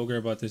talking with Ogre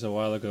about this a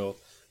while ago,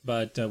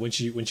 but when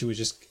she was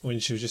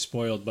just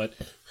spoiled, but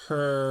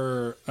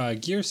her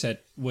gear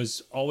set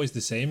was always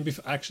the same.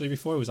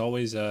 Before it was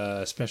always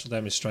a special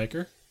damage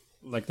striker.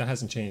 Like that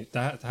hasn't changed.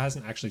 That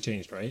hasn't actually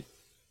changed, right?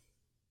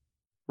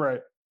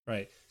 Right.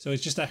 So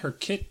it's just that her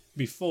kit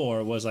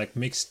before was like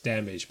mixed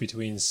damage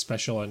between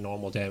special and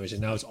normal damage,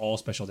 and now it's all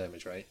special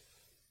damage, right?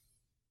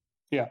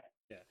 Yeah.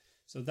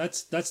 So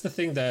that's the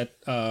thing that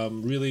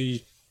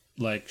really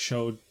like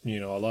showed, you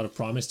know, a lot of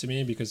promise to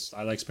me, because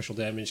I like special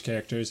damage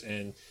characters,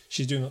 and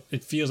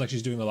it feels like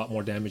she's doing a lot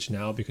more damage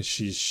now because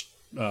she's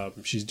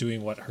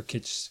doing what her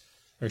kits,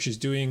 or she's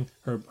doing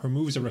her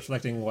moves are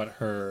reflecting what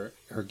her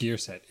gear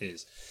set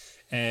is.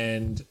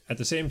 And at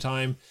the same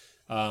time,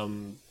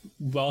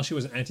 while she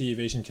was an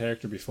anti-evasion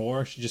character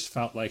before, she just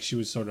felt like she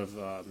was sort of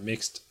a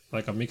mixed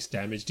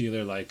damage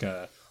dealer,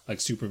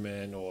 like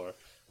Superman or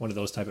one of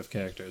those type of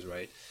characters,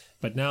 right?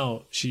 But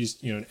now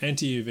she's, you know, an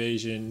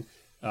anti-evasion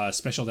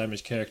special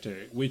damage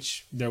character,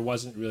 which there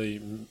wasn't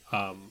really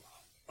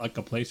like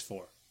a place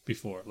for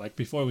before. Like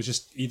before, it was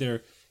just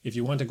either if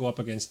you want to go up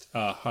against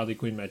Harley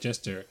Quinn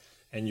Magister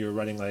and you're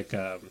running like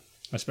a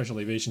special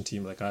evasion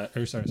team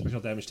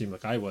special damage team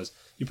like I was,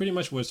 you pretty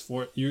much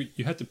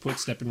you had to put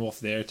Steppenwolf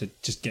there to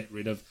just get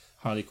rid of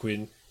Harley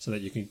Quinn so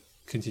that you can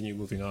continue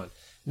moving on.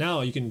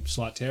 Now you can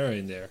slot Terra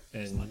in there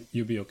and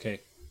you'll be okay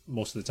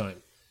most of the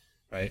time.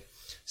 right?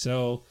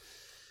 So,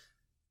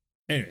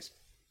 anyways,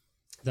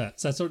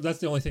 that's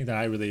the only thing that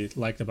I really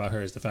liked about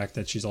her is the fact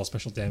that she's all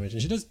special damage,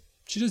 and she does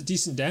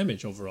decent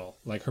damage overall.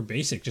 Like her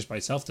basic just by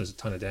itself does a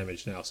ton of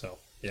damage now. So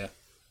yeah,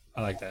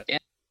 I like that. Yeah,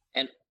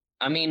 and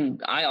I mean,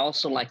 I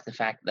also like the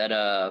fact that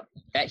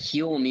that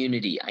heal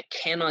immunity. I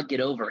cannot get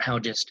over how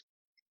just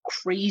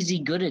crazy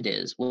good it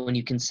is when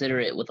you consider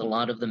it with a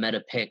lot of the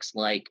meta picks.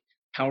 Like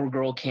Power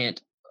Girl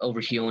can't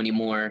overheal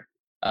anymore.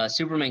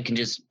 Superman can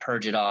just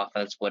purge it off.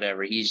 That's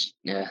whatever. He's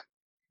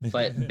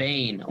But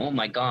Bane, oh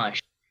my gosh,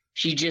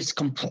 she just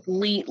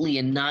completely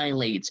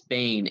annihilates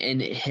Bane in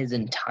his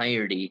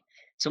entirety.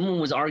 Someone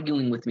was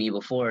arguing with me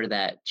before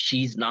that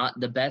she's not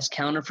the best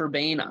counter for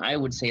Bane. I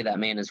would say that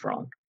man is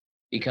wrong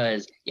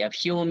because you have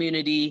heal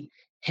immunity.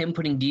 Him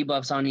putting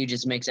debuffs on you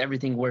just makes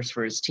everything worse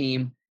for his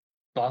team.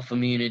 Buff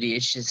immunity,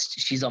 it's just,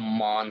 she's a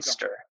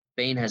monster.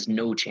 Bane has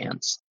no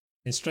chance.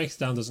 And strength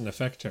down doesn't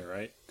affect her,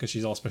 right? Because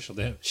she's all special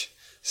damage.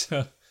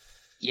 So.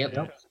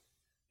 Yep.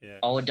 Yeah.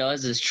 All it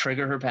does is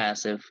trigger her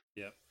passive.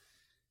 Yep.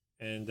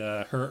 And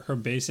her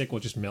basic will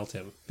just melt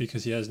him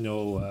because he has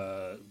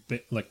no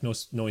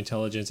no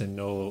intelligence and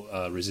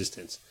no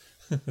resistance.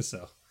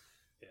 So,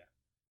 yeah.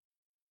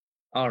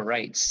 All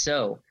right,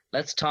 so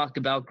let's talk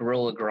about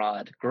Gorilla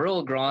Grodd.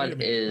 Gorilla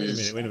Grodd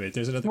is. Wait a minute.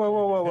 There's another.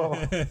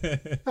 Whoa.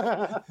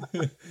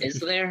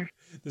 Is there?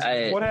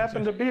 What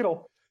happened to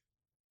Beetle?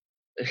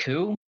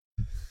 Who?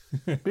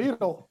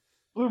 Beetle.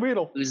 Blue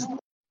Beetle.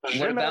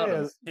 What about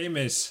him? Hey,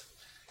 Miss.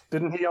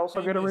 Didn't he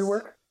also get a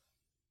rework?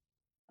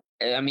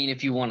 I mean,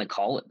 if you want to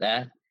call it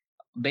that.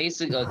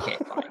 Basically, okay,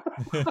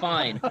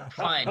 fine.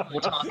 Fine. We'll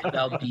talk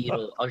about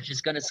Beetle. I was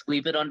just going to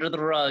sweep it under the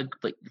rug,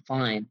 but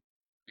fine.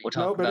 We'll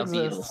talk about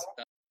Beetle.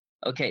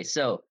 Okay,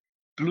 so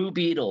Blue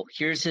Beetle,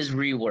 here's his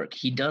rework.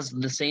 He does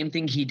the same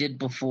thing he did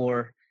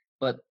before,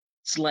 but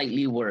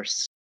slightly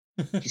worse.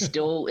 He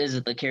still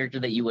is the character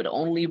that you would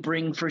only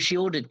bring for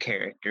shielded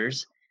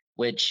characters,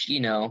 which,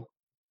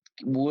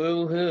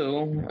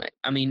 woohoo.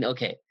 I mean,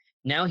 okay,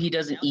 now he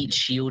doesn't eat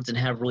shields and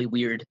have really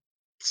weird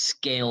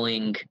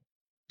scaling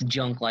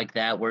junk like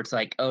that, where it's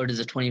like, oh, does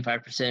a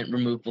 25%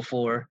 remove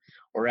before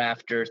or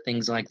after,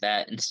 things like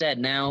that. Instead,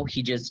 now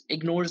he just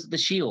ignores the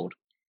shield,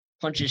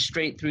 punches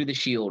straight through the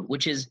shield,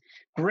 which is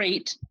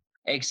great,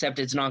 except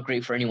it's not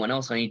great for anyone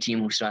else on your team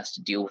who still has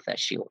to deal with that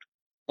shield.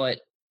 But,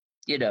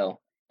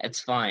 it's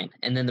fine.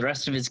 And then the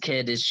rest of his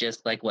kit is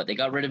just like what? They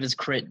got rid of his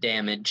crit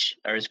damage,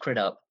 or his crit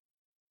up,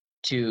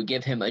 to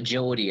give him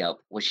agility up,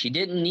 which he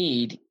didn't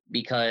need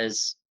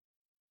because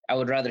I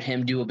would rather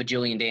him do a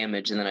bajillion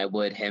damage than I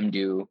would him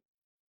do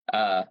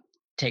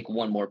take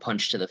one more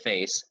punch to the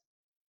face.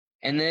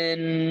 And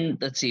then,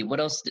 let's see, what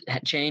else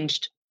had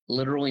changed?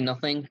 Literally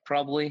nothing,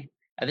 probably.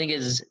 I think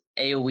his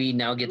AoE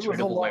now gets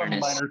rid of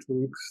awareness. Minor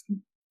tweaks.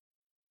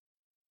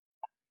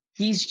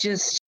 He's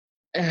just...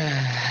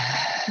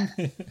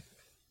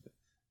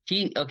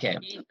 Okay,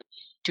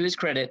 to his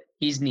credit,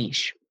 he's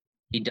niche.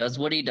 He does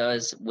what he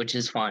does, which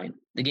is fine.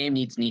 The game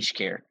needs niche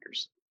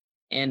characters.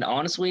 And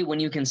honestly, when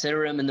you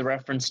consider him in the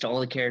reference to all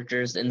the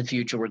characters in the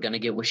future we're going to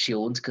get with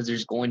shields, because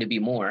there's going to be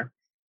more,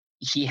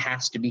 he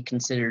has to be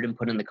considered and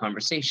put in the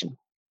conversation,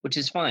 which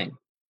is fine.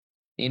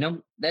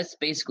 That's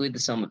basically the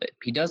sum of it.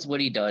 He does what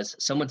he does.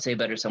 Some would say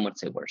better, some would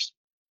say worse.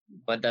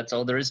 But that's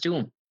all there is to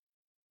him.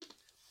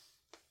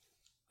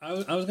 I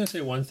was going to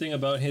say one thing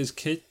about his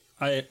kit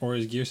or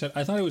his gear set.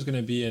 I thought it was going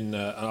to be an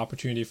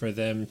opportunity for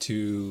them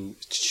to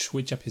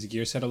switch up his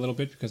gear set a little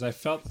bit, because I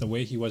felt the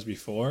way he was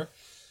before,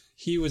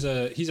 he's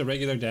a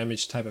regular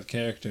damage type of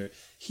character.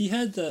 He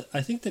had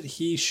I think that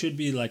he should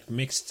be like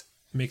mixed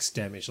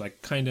damage,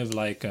 like kind of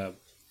like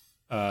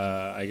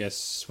I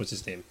guess, what's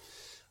his name?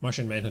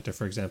 Martian Manhunter,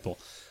 for example,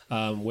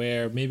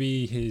 where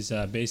maybe his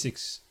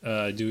basics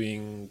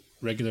doing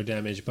regular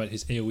damage, but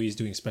his AoE is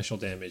doing special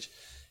damage.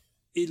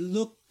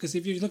 Because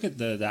if you look at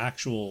the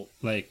actual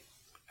like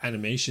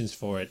animations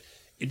for it,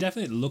 it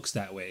definitely looks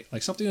that way.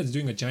 Like something that's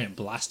doing a giant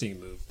blasting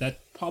move, that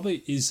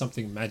probably is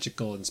something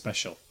magical and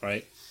special,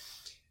 right?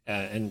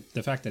 And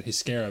the fact that his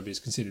Scarab is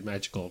considered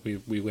magical,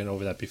 we went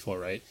over that before,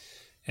 right?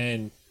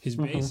 And his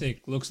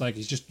basic looks like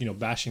he's just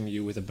bashing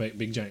you with a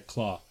big giant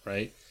claw,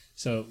 right?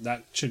 So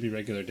that should be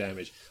regular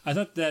damage. I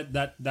thought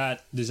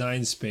that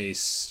design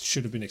space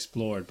should have been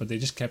explored, but they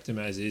just kept him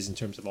as is in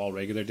terms of all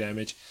regular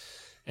damage,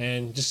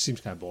 and just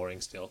seems kind of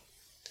boring still.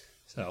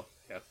 So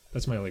yeah,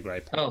 that's my only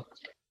gripe. Oh,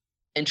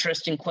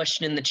 interesting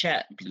question in the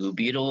chat. Blue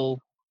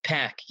Beetle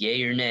pack,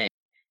 yay or nay?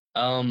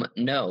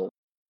 No.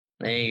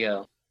 There you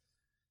go.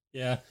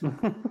 Yeah.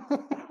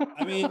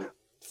 I mean,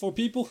 for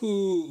people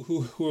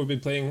who have been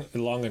playing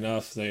long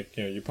enough, like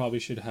you probably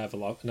should have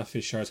enough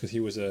fish shards, because he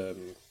was a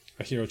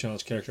hero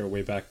challenge character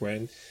way back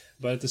when.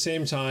 But at the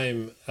same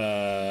time,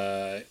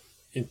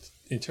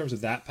 in terms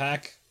of that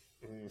pack,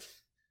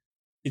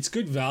 it's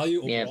good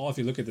value overall if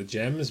you look at the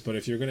gems. But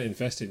if you're going to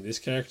invest in this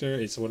character,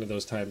 it's one of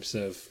those types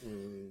of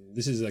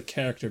this is a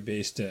character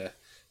based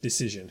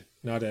decision,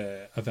 not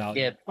a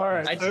value. Yeah. All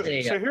right. So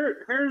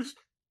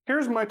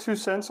here's my 2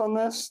 cents on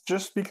this,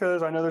 just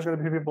because I know there's going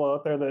to be people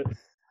out there that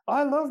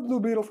I love Blue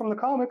Beetle from the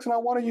comics and I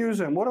want to use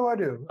him. What do I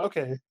do?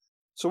 Okay,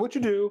 so what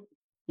you do,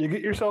 you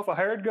get yourself a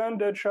hired gun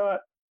Deadshot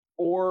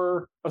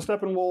or a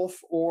Steppenwolf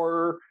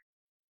or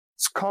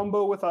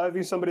combo with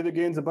Ivy, somebody that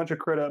gains a bunch of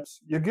crit ups.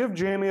 You give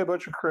Jamie a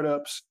bunch of crit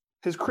ups.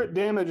 His crit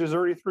damage is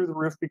already through the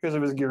roof because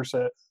of his gear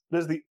set. That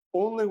is the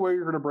only way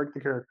you're going to break the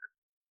character.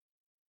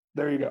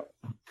 There you go.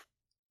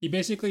 He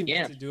basically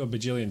needs to do a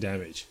bajillion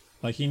damage.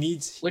 Like he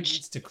needs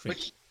to crit.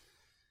 Which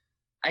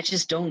I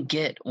just don't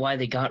get why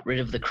they got rid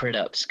of the crit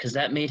ups, because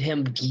that made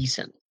him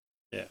decent.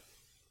 Yeah.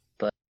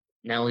 But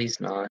now he's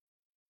not.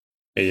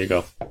 There you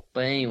go.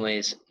 But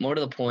anyways, more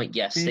to the point,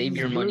 yes, save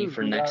your money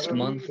for next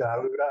month.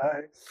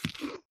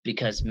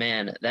 Because,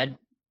 man,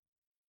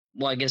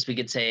 well, I guess we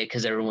could say it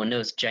because everyone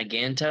knows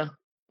Giganta.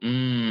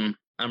 I'm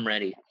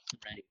ready.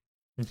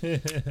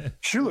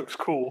 She looks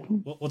cool.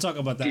 We'll talk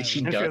about that. Dude,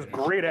 she has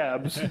great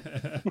abs.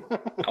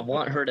 I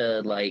want her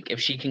to, like, if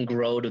she can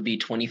grow to be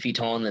 20 feet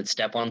tall and then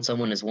step on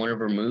someone as one of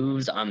her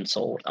moves, I'm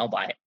sold. I'll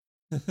buy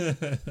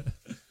it.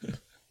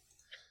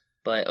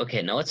 But,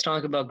 okay, now let's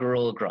talk about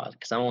Gorilla Grodd,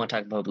 because I don't want to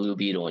talk about Blue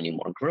Beetle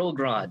anymore. Gorilla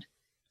Grodd,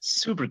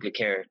 super good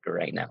character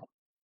right now.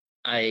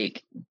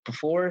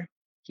 Before,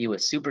 he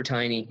was super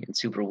tiny and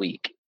super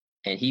weak,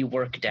 and he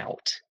worked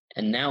out.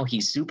 And now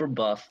he's super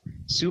buff,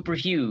 super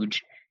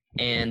huge,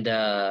 and,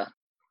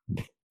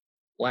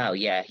 wow,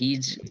 yeah,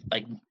 he's,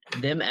 like,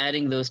 them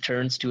adding those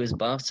turns to his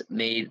buffs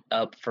made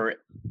up for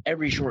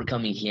every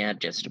shortcoming he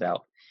had just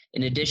about.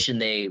 In addition,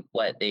 they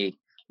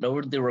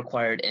lowered the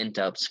required int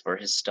ups for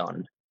his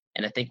stun.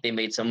 And I think they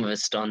made some of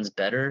his stuns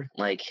better.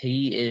 Like,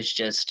 he is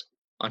just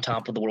on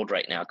top of the world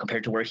right now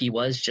compared to where he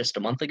was just a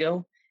month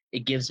ago. It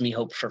gives me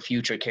hope for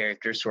future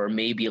characters who are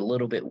maybe a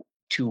little bit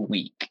too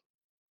weak.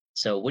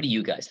 So what do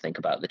you guys think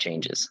about the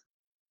changes?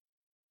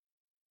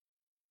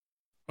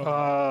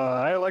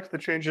 I liked the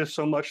changes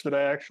so much that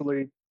I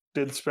actually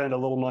did spend a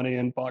little money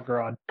and bought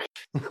Grodd.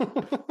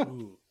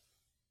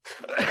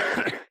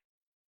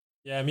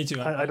 Yeah, me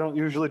too. I don't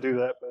usually do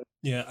that, but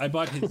yeah, I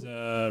bought his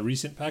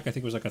recent pack. I think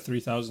it was like a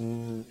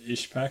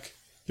 3,000-ish pack,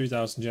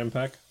 3,000 gem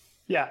pack.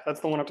 Yeah, that's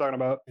the one I'm talking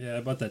about. Yeah,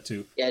 I bought that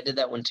too. Yeah, I did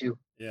that one too.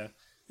 Yeah,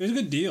 it was a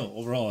good deal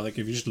overall. Like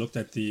if you just looked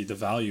at the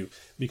value,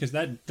 because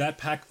that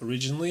pack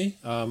originally,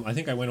 I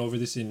think I went over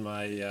this in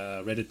my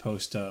Reddit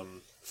post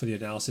for the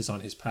analysis on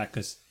his pack,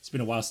 because it's been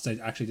a while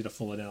since I actually did a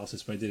full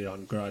analysis, but I did it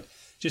on Grodd.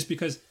 Just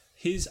because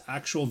his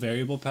actual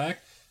variable pack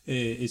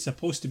is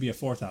supposed to be a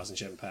 4,000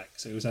 gem pack,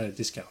 so it was at a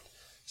discount.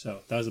 So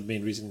that was the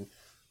main reason.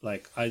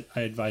 Like I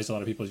advised a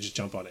lot of people to just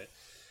jump on it.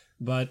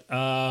 But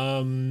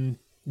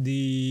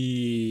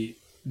the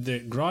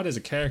Grodd as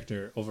a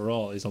character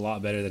overall is a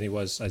lot better than he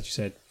was, as you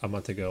said, a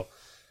month ago.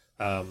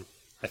 I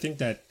think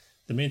that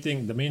the main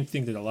thing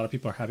that a lot of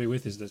people are happy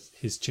with is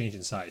his change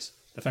in size.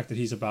 The fact that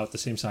he's about the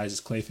same size as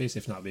Clayface,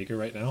 if not bigger,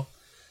 right now.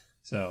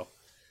 So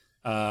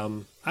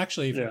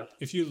actually,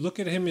 if you look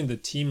at him in the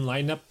team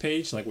lineup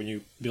page, like when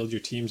you build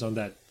your teams on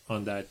that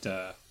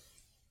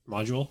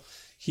module,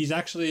 he's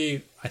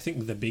actually, I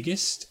think, the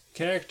biggest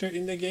character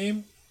in the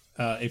game.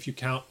 If you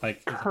count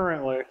like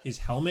currently his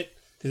helmet,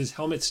 because his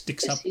helmet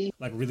sticks up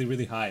like really,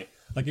 really high.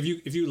 Like if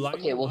you line.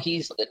 Okay, well,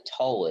 he's the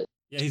tallest.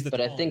 Yeah, he's the. But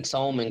tallest. I think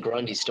Solomon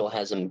Grundy still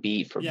has him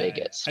beat for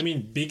biggest. I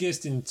mean,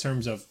 biggest in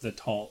terms of the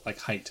tall, like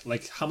height,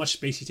 like how much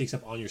space he takes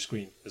up on your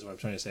screen is what I'm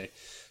trying to say.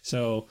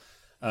 So,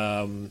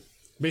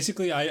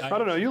 basically, I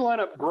don't know. You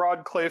line up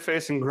Grodd,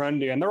 Clayface, and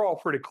Grundy, and they're all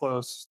pretty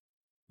close.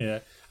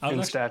 Yeah,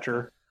 in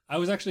stature. I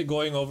was actually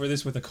going over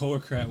this with a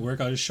coworker at work.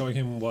 I was showing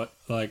him what,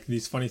 like,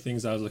 these funny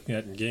things I was looking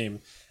at in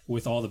game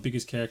with all the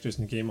biggest characters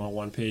in the game on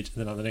one page, and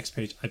then on the next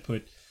page I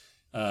put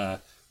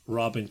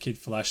Robin, Kid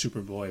Flash,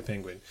 Superboy,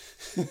 Penguin.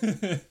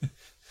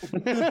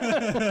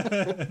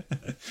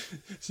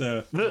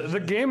 So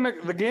the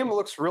game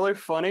looks really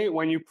funny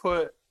when you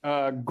put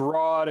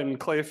Grodd and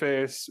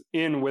Clayface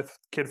in with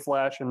Kid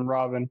Flash and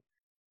Robin.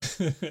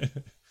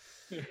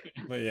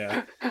 But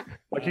yeah,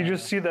 like you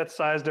just see that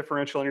size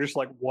differential and you're just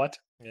like, what?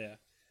 Yeah.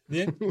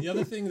 The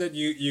other thing that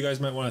you guys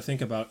might want to think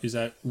about is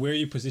that where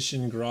you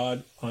position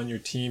Grodd on your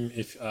team,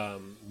 if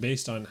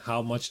based on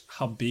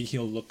how big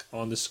he'll look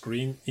on the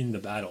screen in the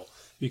battle,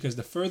 because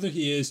the further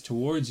he is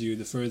towards you,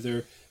 the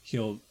further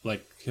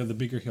the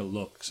bigger he'll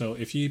look. So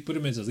if you put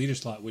him as a leader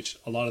slot, which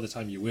a lot of the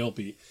time you will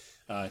be,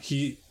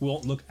 he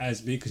won't look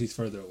as big because he's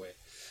further away.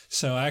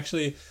 So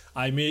actually,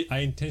 I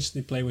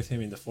intentionally play with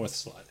him in the 4th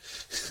slot.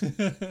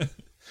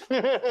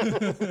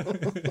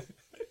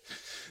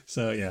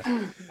 So yeah,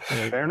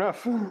 fair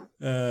enough.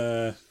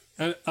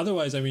 And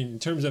otherwise, I mean, in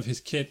terms of his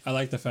kit, I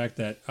like the fact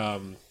that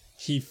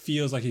he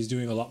feels like he's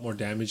doing a lot more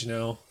damage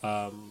now.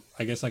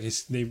 I guess like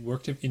they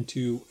worked him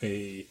into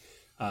a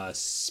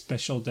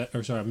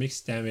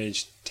mixed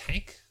damage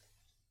tank.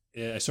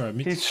 Yeah,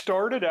 He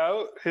started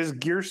out, his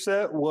gear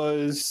set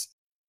was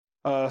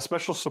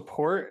special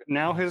support.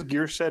 Now his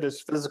gear set is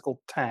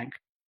physical tank.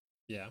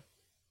 Yeah,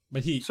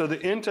 but so the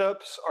int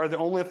ups are the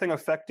only thing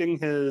affecting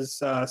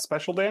his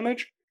special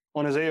damage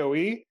on his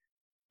AoE,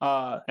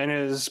 and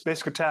his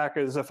basic attack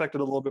is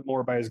affected a little bit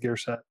more by his gear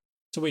set.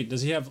 So wait,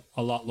 does he have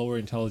a lot lower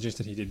intelligence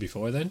than he did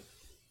before then?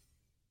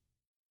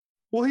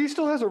 Well, he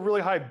still has a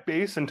really high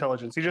base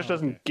intelligence. He just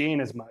doesn't gain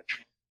as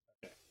much.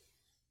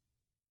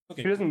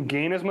 Okay. He doesn't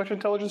gain as much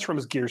intelligence from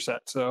his gear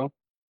set, so.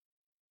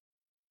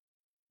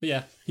 But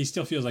yeah, he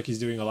still feels like he's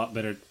doing a lot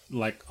better,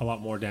 like a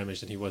lot more damage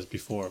than he was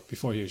before.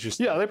 Before he was just...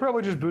 Yeah, they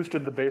probably just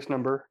boosted the base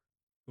number.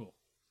 Cool.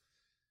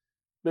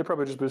 They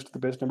probably just boosted the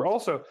base number.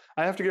 Also,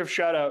 I have to give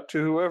shout out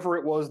to whoever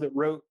it was that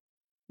wrote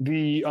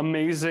the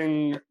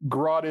amazing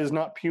Grodd is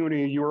not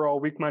puny, you are all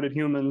weak-minded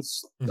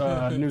humans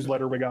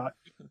newsletter we got.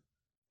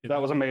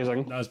 That was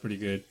amazing. That was pretty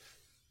good.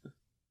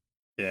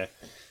 Yeah.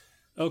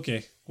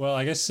 Okay. Well,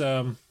 I guess,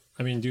 Doom,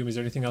 is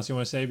there anything else you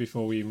want to say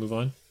before we move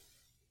on?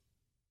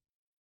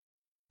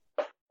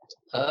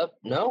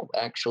 No,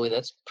 actually,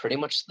 that's pretty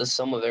much the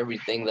sum of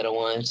everything that I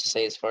wanted to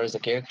say as far as the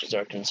characters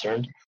are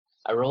concerned.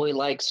 I really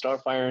like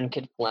Starfire and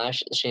Kid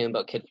Flash. It's a shame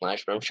about Kid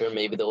Flash, but I'm sure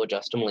maybe they'll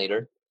adjust him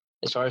later.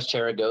 As far as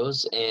Terra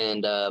goes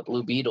and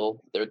Blue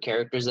Beetle, they're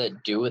characters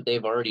that do what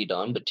they've already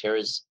done, but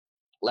Terra's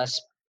less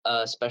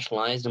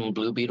specialized and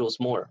Blue Beetle's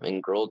more,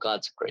 and Girl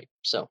God's great.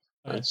 So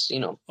that's,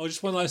 Oh,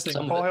 just one last thing.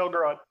 All hail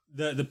Grodd.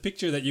 The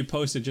picture that you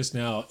posted just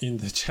now in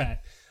the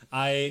chat,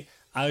 I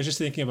was just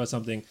thinking about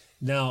something.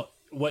 Now,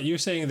 what you're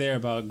saying there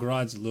about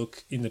Grodd's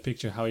look in the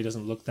picture, how he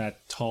doesn't look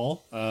that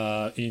tall,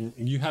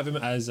 you have him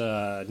as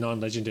a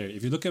non-legendary.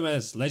 If you look at him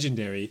as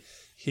legendary,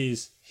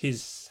 his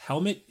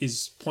helmet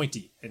is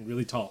pointy and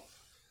really tall.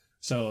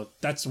 So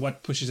that's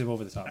what pushes him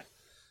over the top.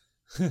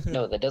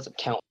 No, that doesn't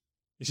count.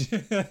 That's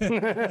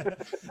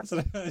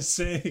what I was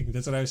saying.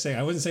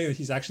 I wasn't saying that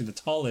he's actually the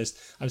tallest.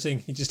 I'm saying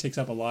he just takes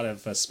up a lot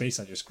of space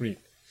on your screen.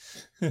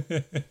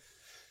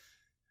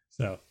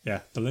 So yeah,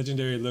 the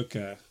legendary look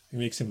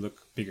makes him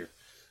look bigger.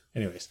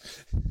 Anyways,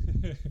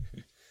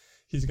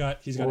 he's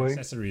got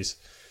accessories.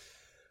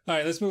 All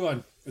right, let's move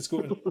on. Let's go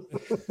on.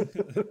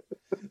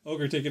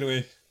 Ogre, take it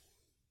away.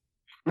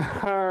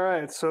 All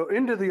right, so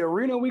into the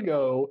arena we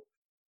go.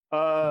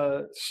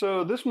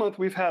 So this month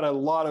we've had a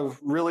lot of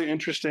really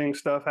interesting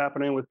stuff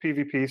happening with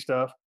PvP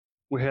stuff.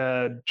 We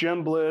had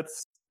Gem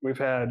Blitz, we've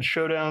had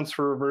showdowns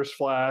for Reverse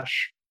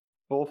Flash,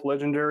 both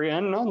legendary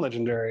and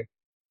non-legendary.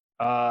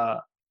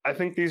 I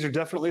think these are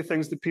definitely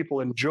things that people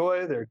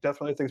enjoy. They're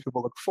definitely things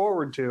people look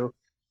forward to.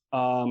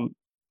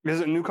 Is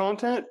it new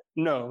content?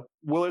 No.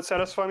 Will it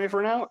satisfy me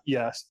for now?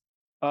 Yes.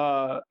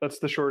 That's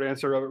the short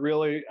answer of it,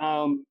 really.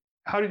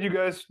 How did you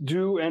guys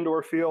do and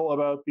or feel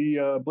about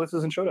the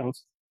blitzes and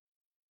showdowns?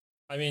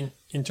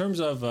 In terms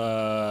of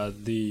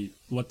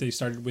what they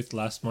started with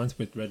last month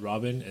with Red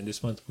Robin and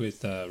this month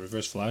with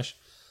Reverse Flash,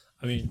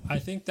 I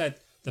think that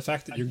the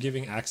fact that you're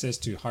giving access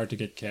to hard to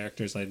get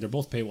characters, like they're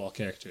both paywall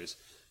characters,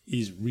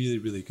 is really,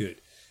 really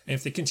good. And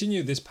if they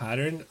continue this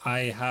pattern, I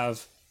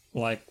have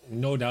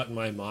no doubt in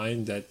my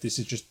mind that this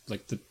is just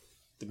like the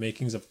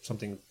makings of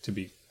something to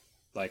be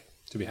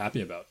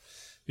happy about,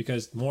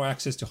 because more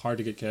access to hard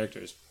to get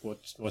characters,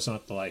 what's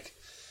not to like.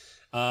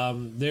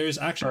 There's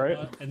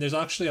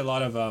actually a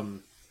lot of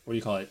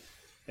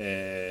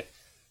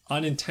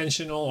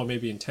unintentional or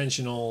maybe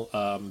intentional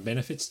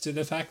benefits to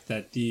the fact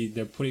that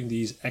they're putting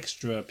these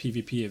extra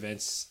PvP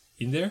events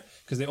in there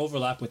because they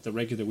overlap with the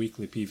regular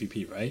weekly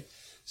PvP, right?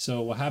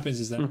 So what happens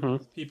is that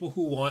people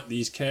who want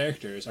these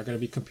characters are going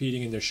to be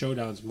competing in their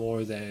showdowns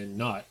more than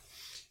not.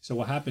 So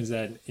what happens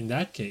then in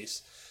that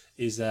case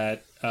is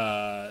that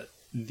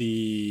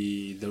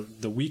the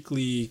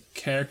weekly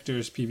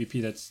characters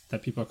PvP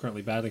that people are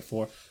currently battling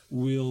for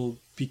will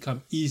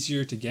become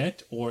easier to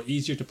get or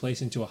easier to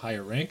place into a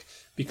higher rank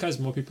because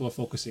more people are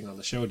focusing on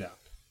the showdown.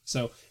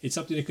 So it's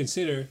something to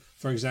consider.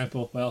 For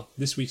example, well,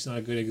 this week's not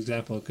a good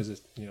example because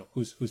it's,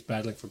 who's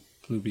battling for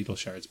Blue Beetle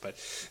shards, but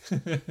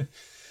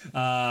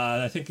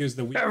I think it was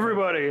the week.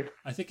 Everybody.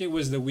 I think it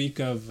was the week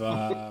of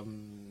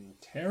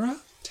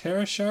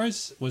Terra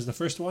shards was the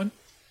first one.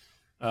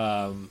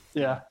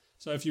 Yeah.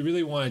 So if you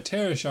really wanted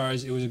Terra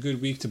shards, it was a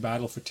good week to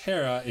battle for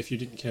Terra if you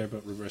didn't care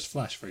about Reverse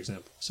Flash, for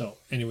example. So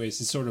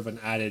anyways, it's sort of an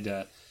added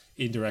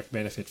indirect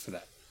benefit for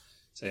that.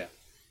 So yeah,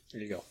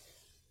 there you go.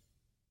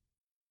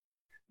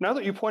 Now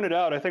that you pointed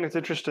out, I think it's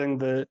interesting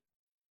that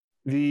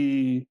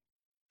the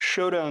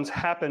showdowns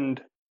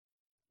happened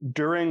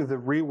during the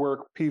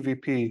rework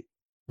PvP.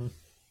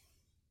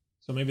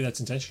 So maybe that's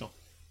intentional.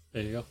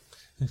 There you go.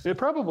 It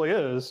probably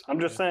is.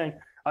 I'm just saying.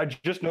 I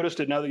just noticed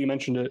it now that you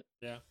mentioned it.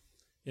 Yeah.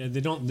 Yeah,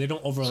 they don't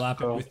overlap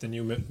it with the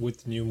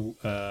new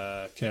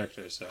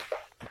characters. So.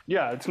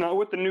 Yeah, it's not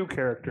with the new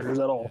characters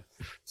at all.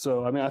 Yeah.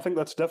 So I think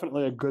that's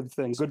definitely a good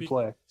thing. Good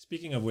play.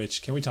 Speaking of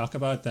which, can we talk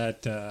about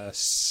that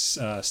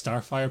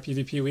Starfire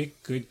PvP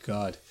week? Good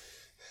God!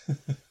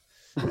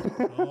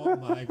 Oh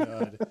my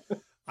God!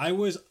 I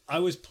was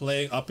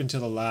playing up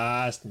until the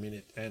last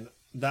minute, and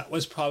that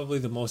was probably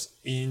the most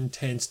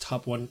intense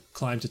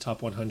climb to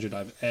top 100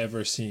 I've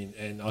ever seen.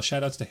 And I'll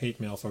shout outs to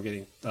Hate Mail for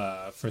getting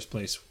first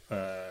place,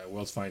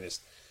 World's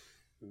Finest.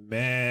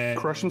 Man,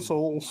 crushing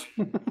souls.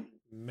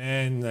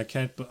 Man, I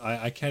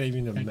can't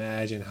even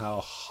imagine how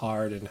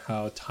hard and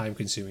how time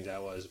consuming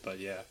that was. But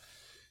yeah,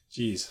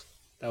 geez,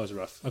 that was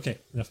rough. Okay,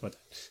 enough about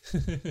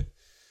that.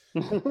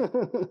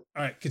 All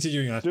right,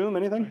 continuing on. Doom,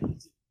 anything?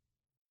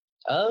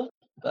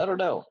 I don't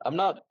know. I'm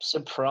not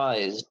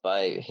surprised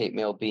by Hate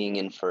Mail being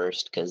in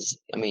first because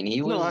I mean he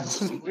No,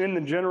 was. in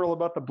the general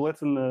about the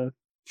Blitz and the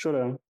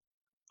Showdown.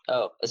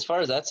 Oh, as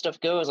far as that stuff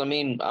goes, I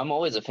mean I'm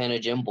always a fan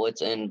of Jim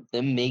Blitz and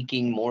them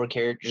making more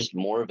characters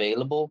more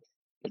available.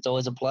 It's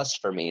always a plus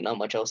for me. Not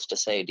much else to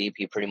say.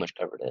 DP pretty much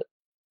covered it.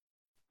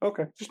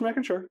 Okay, just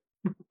making sure.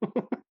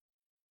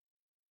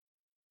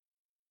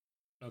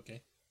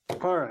 Okay.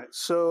 All right,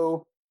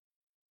 so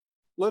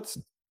let's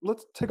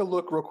take a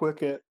look real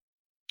quick at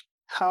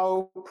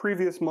how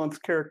previous month's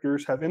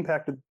characters have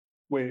impacted.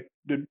 Wait,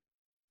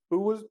 who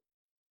was?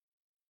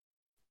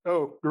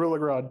 Oh, Gorilla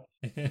Grodd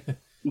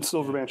and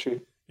Silver Banshee.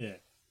 Yeah.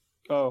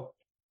 Oh,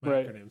 My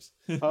right.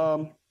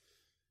 acronyms.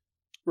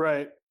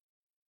 Right.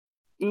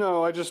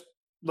 No, I just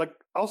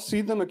I'll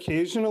see them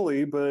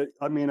occasionally, but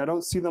I mean I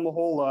don't see them a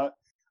whole lot.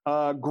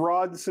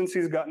 Grodd, since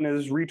he's gotten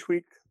his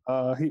retweak,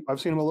 I've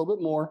seen him a little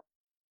bit more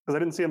because I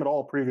didn't see him at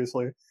all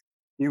previously.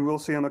 You will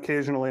see him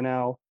occasionally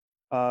now.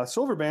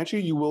 Silver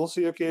Banshee, you will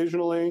see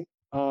occasionally.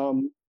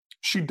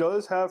 She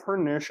does have her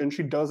niche, and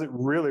she does it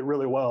really,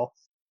 really well.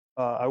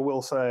 I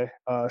will say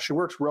she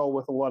works well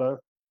with a lot of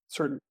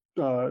certain,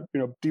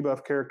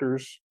 debuff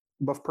characters,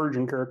 buff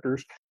purging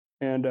characters,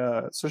 and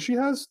so she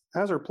has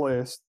her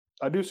place.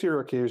 I do see her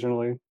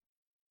occasionally.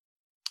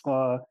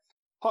 Hot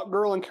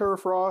Girl and Kara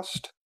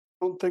Frost.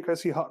 I don't think I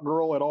see Hot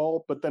Girl at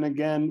all, but then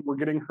again, we're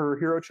getting her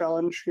hero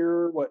challenge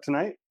here. What,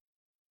 tonight?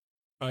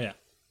 Oh yeah.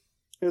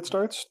 It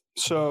starts,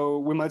 so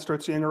we might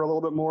start seeing her a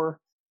little bit more.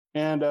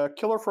 And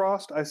Killer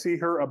Frost, I see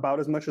her about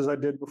as much as I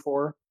did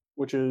before,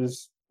 which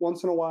is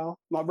once in a while,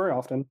 not very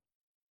often.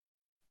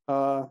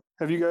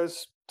 Have you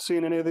guys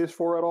seen any of these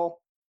four at all?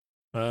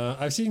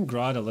 I've seen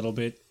Grodd a little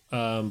bit,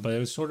 but it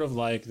was sort of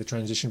like the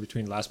transition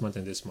between last month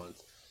and this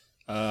month.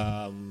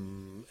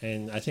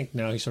 And I think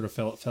now he sort of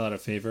fell out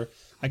of favor.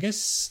 I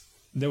guess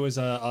there was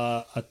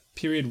a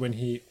period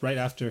when right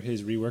after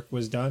his rework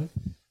was done,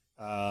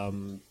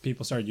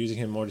 people started using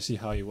him more to see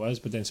how he was,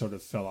 but then sort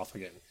of fell off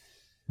again.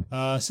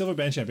 Silver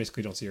Banshee, I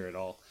basically don't see her at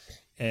all.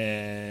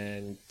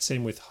 And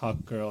same with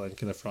Hawk Girl and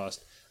Killer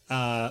Frost.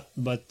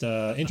 But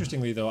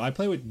interestingly, though, I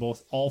play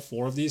with all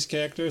four of these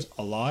characters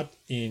a lot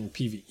in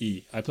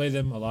PvE. I play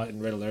them a lot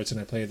in Red Alerts, and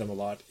I play them a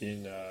lot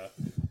in,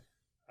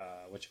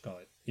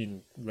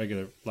 in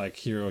regular, like,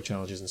 hero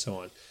challenges and so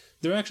on.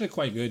 They're actually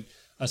quite good,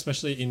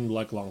 especially in,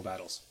 like, long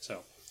battles. So,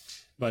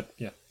 but,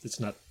 yeah, it's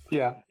not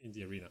in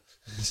the arena.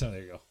 So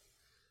there you go.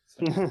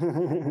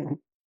 So.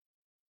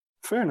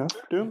 Fair enough.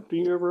 Doom, do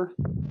you ever?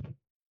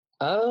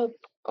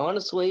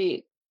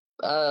 Honestly,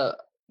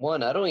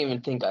 one, I don't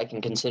even think I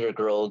can consider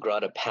Gorilla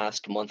Grodd a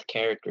past month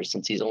character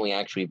since he's only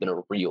actually been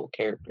a real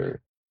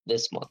character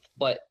this month.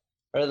 But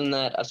other than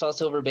that, I saw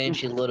Silver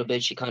Banshee a little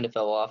bit. She kind of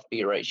fell off, but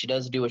you're right. She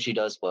does do what she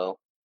does well.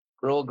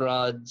 Gorilla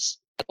Grodd's,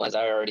 as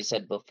I already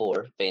said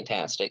before,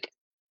 fantastic.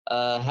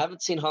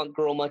 Haven't seen Hawk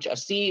Girl much. I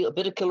see a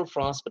bit of Killer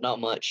Frost, but not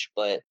much.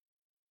 But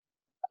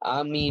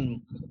I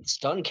mean,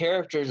 stun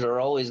characters are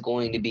always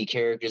going to be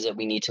characters that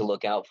we need to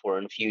look out for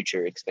in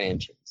future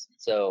expansions.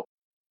 So,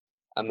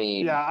 I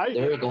mean,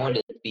 they're going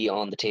to be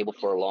on the table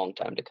for a long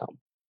time to come.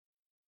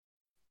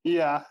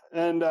 Yeah,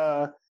 and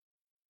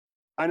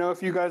I know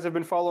if you guys have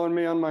been following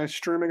me on my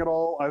streaming at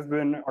all, I've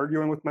been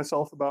arguing with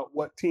myself about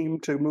what team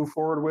to move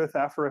forward with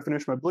after I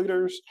finish my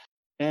bleeders.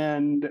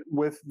 And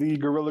with the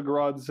Gorilla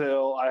Grodd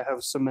sale, I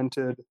have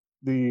cemented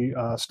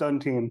the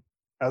stun team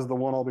as the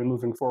one I'll be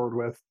moving forward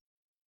with.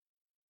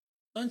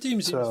 Stun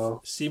teams,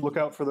 so look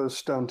out for those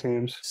stun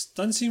teams.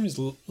 Stun seems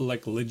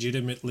like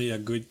legitimately a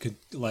good,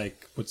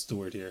 like, what's the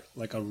word here?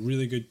 Like a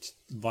really good,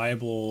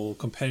 viable,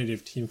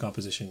 competitive team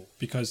composition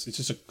because it's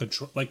just a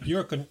control. Like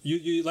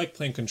you like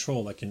playing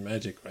control, like in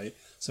Magic, right?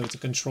 So it's a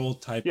control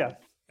type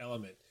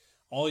element.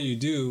 All you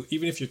do,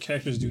 even if your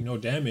characters do no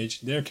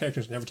damage, their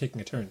character's never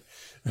taking a turn,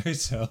 right?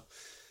 So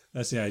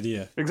that's the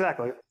idea.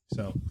 Exactly.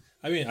 So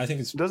I mean, I think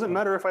it doesn't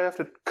matter if I have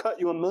to cut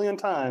you a million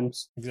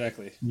times.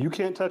 Exactly. You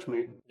can't touch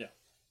me. Yeah.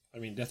 I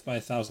mean, death by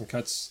 1,000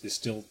 cuts is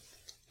still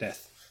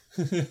death.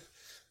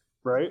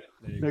 Right?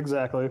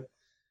 Exactly.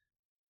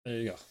 There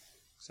you go.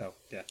 So,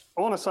 yeah.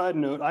 On a side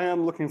note, I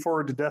am looking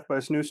forward to Death by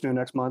Snoo Snoo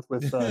next month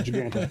with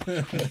Giganta.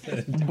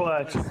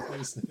 But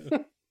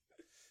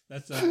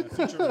that's a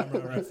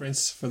Futurama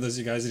reference for those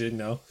of you guys who didn't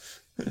know.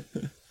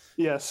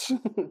 Yes.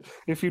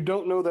 If you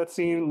don't know that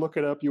scene, look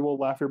it up. You will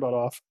laugh your butt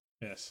off.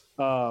 Yes.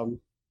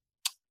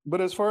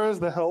 But as far as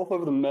the health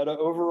of the meta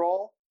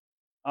overall,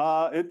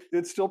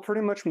 it's still pretty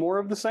much more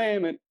of the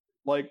same.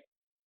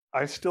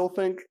 I still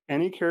think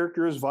any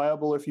character is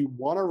viable. If you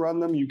want to run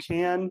them, you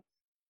can.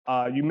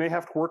 You may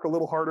have to work a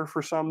little harder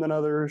for some than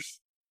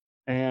others.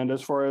 And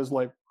as far as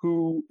like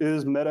who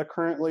is meta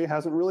currently,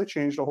 hasn't really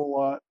changed a whole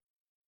lot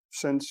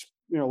since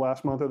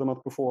last month or the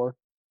month before.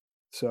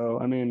 So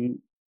I mean,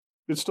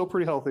 it's still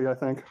pretty healthy, I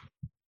think.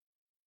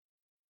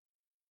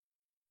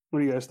 What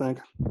do you guys think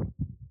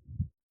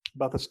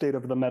about the state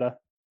of the meta?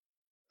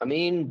 I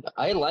mean,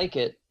 I like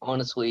it,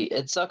 honestly.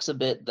 It sucks a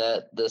bit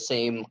that the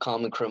same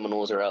common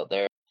criminals are out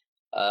there.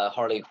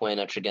 Harley Quinn,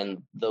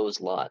 Etrigan, those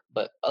lot.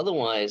 But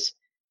otherwise,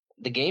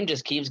 the game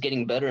just keeps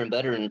getting better and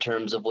better in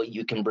terms of what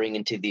you can bring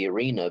into the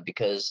arena,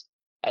 because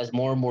as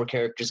more and more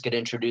characters get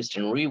introduced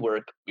in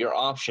rework, your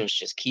options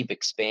just keep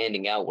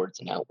expanding outwards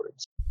and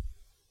outwards.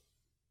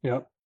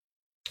 Yep.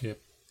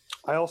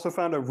 I also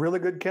found a really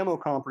good camo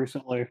comp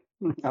recently.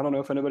 I don't know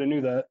if anybody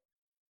knew that.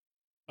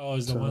 Oh,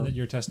 is the one that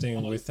you're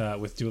testing with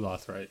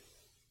Duloth, right?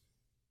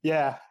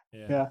 Yeah.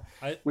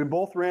 We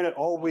both ran it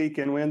all week,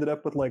 and we ended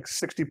up with like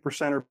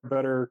 60% or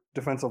better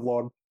defensive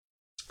log.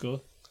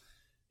 Cool.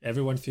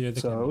 Everyone feared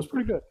the. So it was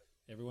pretty good.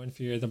 Everyone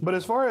feared the. But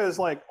as far as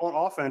like on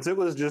offense,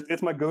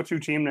 it's my go-to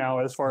team now.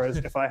 As far as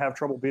if I have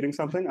trouble beating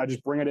something, I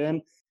just bring it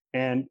in,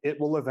 and it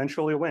will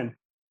eventually win.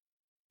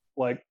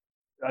 Like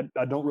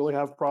I don't really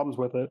have problems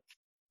with it,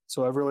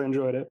 so I've really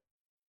enjoyed it.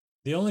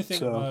 The only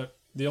thing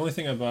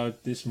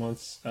about this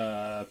month's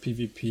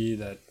PvP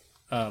that,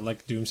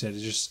 like Doom said,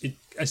 is just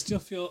I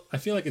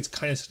feel like it's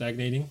kind of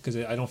stagnating, because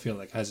I don't feel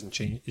like it hasn't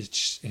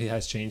changed. It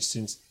has changed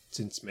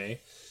since May.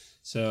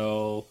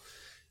 So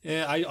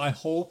yeah, I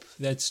hope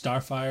that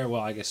Starfire.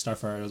 Well, I guess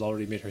Starfire has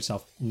already made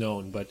herself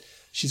known, but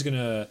she's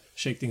gonna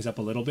shake things up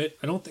a little bit.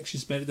 I don't think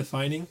she's better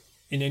defining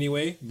in any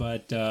way,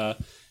 but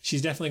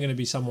she's definitely gonna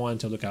be someone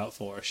to look out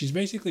for. She's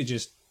basically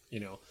just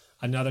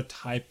another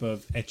type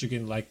of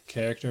Etrigan-like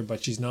character,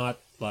 but she's not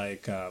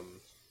like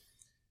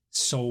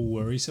so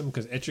worrisome,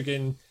 because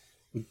Etrigan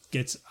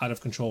gets out of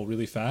control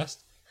really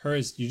fast.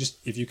 Hers,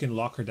 if you can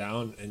lock her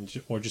down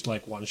or just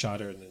like one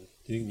shot her, and then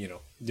you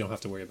don't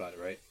have to worry about it,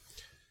 right?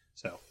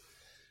 So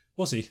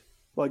we'll see.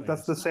 Like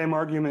that's the same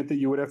argument that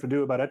you would have to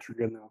do about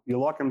Etrigan, though. You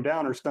lock him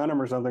down or stun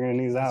him or something, and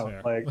he's out.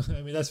 Fair. Like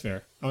I mean, that's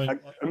fair. I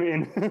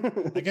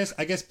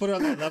guess put her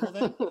on that level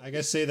then. I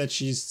guess say that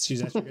she's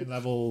Etrigan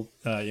level.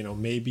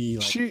 Maybe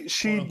like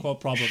she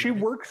quote unquote she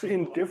works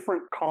in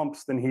different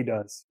comps than he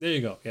does. There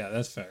you go. Yeah,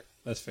 that's fair.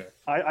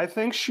 I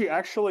think she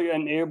actually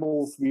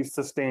enables these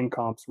sustained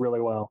comps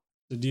really well.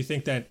 So do you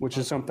think that, which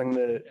is something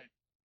that?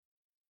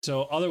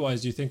 So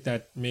otherwise, do you think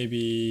that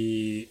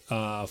maybe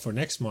for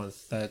next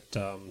month that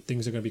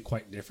things are going to be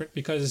quite different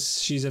because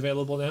she's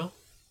available now,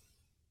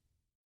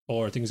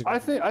 or things are? I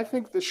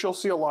think that she'll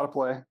see a lot of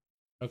play.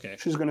 Okay,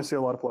 she's going to see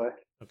a lot of play.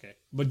 Okay,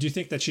 but do you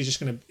think that she's just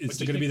going to? It's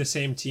going to be the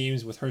same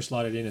teams with her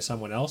slotted in as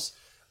someone else,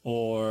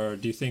 or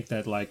do you think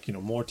that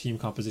more team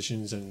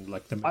compositions and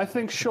like the? I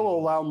think she'll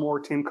allow more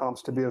team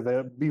comps to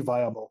be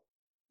viable.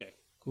 Okay,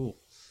 cool.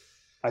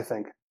 I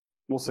think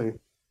we'll see.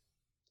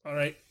 All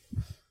right.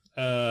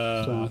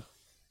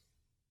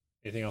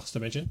 Anything else to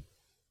mention?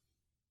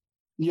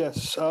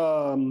 Yes.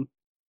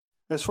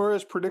 As far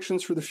as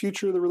predictions for the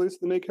future of the release of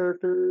the May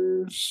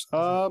characters,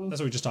 that's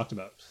what we just talked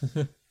about.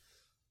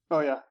 Oh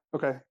yeah.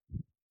 Okay.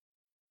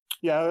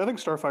 Yeah, I think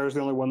Starfire is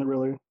the only one that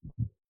really.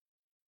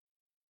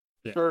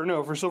 Yeah. Or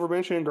no, for Silver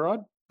Banshee and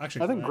Grodd.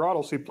 Actually, I think Grodd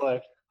will see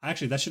play.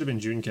 Actually, that should have been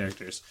June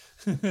characters.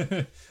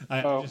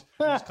 Well,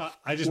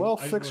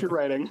 fix your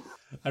writing.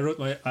 I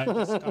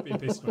just copy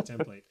and pasted my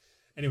template.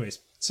 Anyways,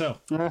 so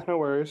no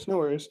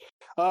worries.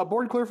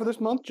 Board clear for this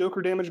month,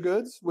 Joker Damaged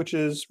Goods, which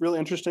is really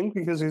interesting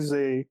because he's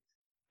a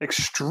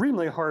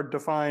extremely hard to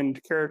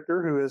find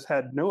character who has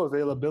had no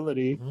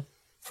availability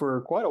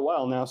for quite a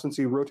while now since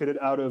he rotated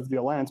out of the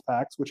Alliance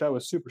packs, which I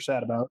was super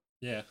sad about.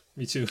 Yeah,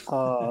 me too.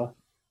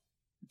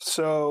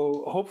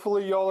 So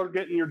hopefully y'all are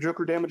getting your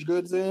Joker Damaged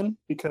Goods in,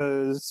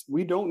 because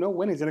we don't know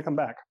when he's going to come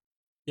back.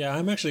 Yeah,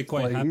 I'm actually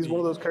quite happy. He's one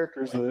of those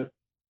characters that.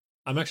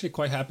 I'm actually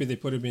quite happy they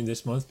put him in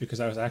this month, because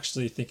I was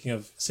actually thinking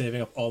of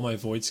saving up all my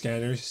void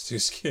scanners to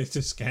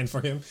scan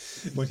for him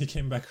when he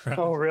came back around.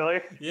 Oh,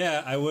 really?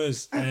 Yeah, I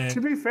was.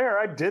 To be fair,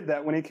 I did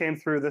that when he came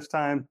through this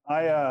time.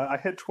 I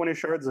hit 20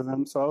 shards of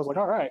him, so I was like,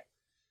 all right.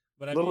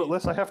 But a little bit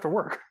less I have to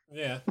work.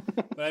 Yeah.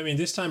 But I mean,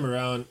 this time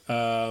around,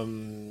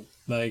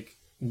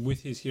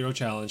 with his hero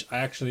challenge, I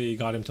actually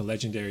got him to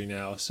legendary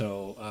now.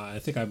 So I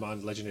think I'm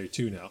on legendary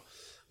 2 now.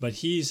 But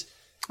he's...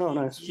 Oh,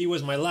 nice. He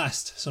was my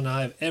last, so now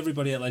I have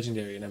everybody at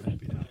legendary, and I'm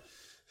happy now.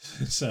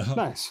 So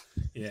nice.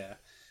 Yeah.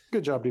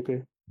 Good job,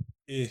 DP.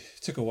 It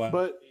took a while.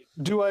 But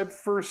do I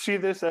foresee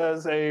this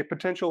as a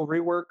potential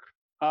rework?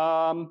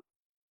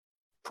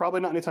 Probably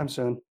not anytime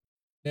soon.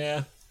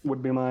 Yeah.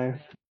 Would be my...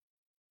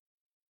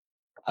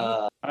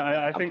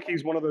 I think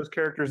he's one of those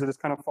characters that has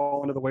kind of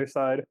fallen to the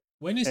wayside.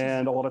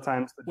 And a lot of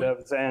times the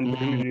devs and the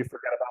community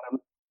forget about him.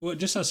 Well,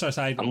 just as a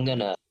side,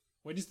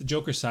 when is the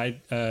Joker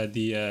side,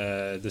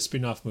 the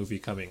spin-off movie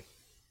coming?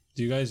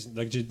 Do you guys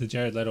like the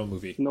Jared Leto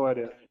movie? No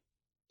idea.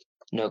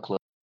 No clue.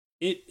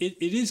 It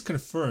is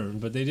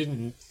confirmed, but they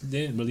didn't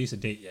release a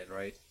date yet,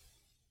 right?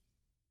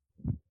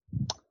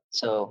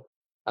 So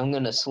I'm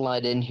gonna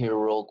slide in here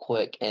real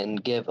quick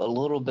and give a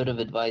little bit of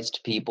advice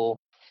to people.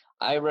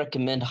 I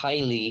recommend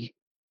highly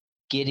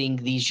getting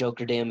these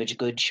Joker Damage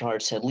Good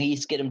charts. At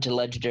least get them to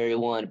Legendary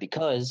 1,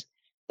 because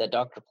that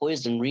Dr.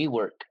 Poison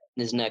rework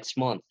is next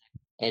month.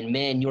 And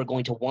man, you're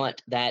going to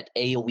want that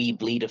AoE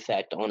bleed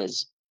effect on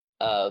his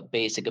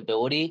basic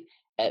ability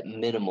at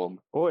minimum.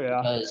 Oh,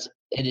 yeah. Because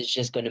it is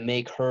just going to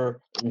make her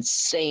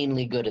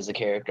insanely good as a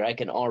character. I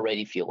can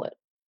already feel it.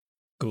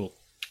 Cool.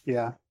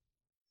 Yeah.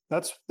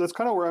 That's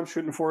kind of where I'm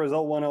shooting for is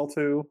L1,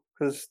 L2,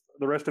 because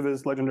the rest of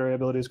his legendary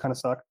abilities kind of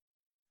suck.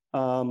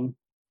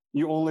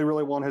 You only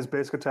really want his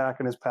basic attack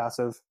and his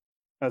passive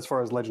as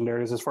far as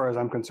legendaries, as far as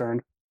I'm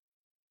concerned.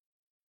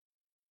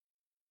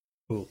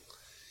 Cool.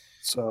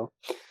 So,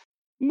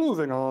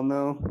 moving on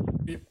though.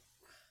 Yep.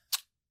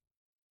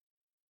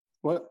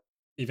 What?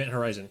 Event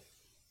Horizon.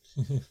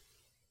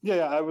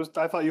 Yeah,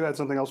 I thought you had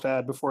something else to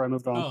add before I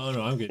moved on. Oh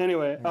no, I'm good.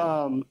 Anyway,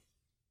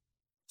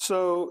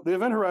 so the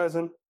Event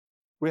Horizon,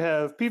 we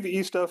have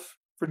PvE stuff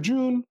for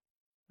June.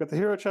 We got the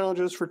hero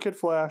challenges for Kid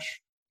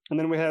Flash, and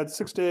then we had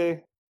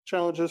 6-day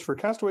challenges for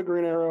Castaway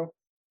Green Arrow,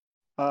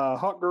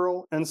 Hawk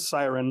Girl, and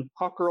Siren.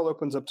 Hawk Girl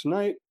opens up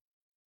tonight,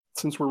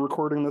 since we're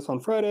recording this on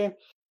Friday.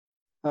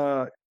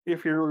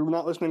 If you're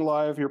not listening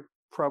live, you're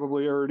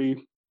probably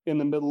already in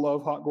the middle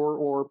of Hawk Girl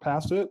or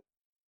past it.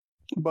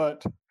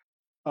 But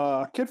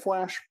Kid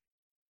Flash,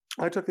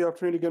 I took the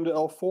opportunity to get into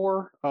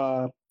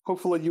L4.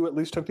 Hopefully you at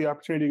least took the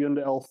opportunity to get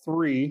into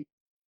L3.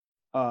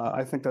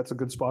 I think that's a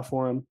good spot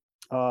for him.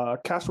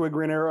 Castaway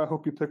Green Arrow, I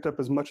hope you picked up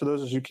as much of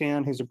those as you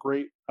can. He's a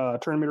great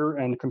turn meter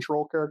and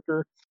control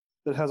character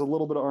that has a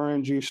little bit of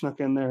RNG snuck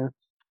in there.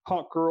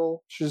 Hawk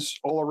Girl, she's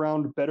all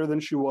around better than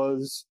she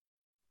was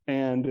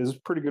and is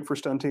pretty good for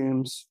stun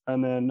teams.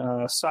 And then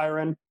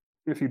Siren,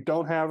 if you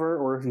don't have her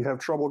or if you have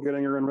trouble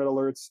getting her in red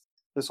alerts,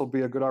 this will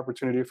be a good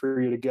opportunity for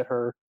you to get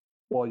her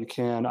while you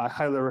can. I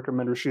highly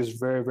recommend her. She's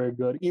very, very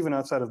good, even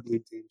outside of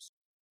bleed teams.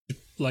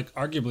 Like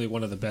arguably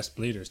one of the best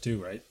bleeders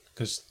too, right?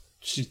 Because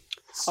she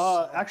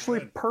actually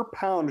good. Per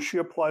pound she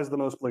applies the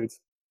most bleeds.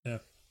 Yeah,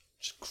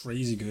 she's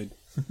crazy good.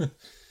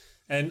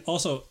 And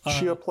also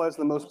she applies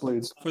the most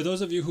bleeds. For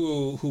those of you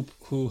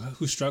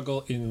who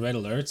struggle in red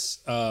alerts,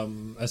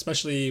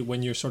 especially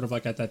when you're sort of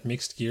like at that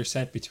mixed gear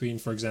set between,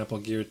 for example,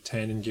 gear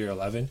 10 and gear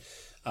 11,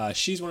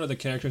 she's one of the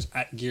characters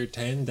at gear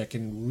 10 that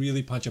can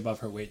really punch above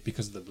her weight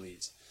because of the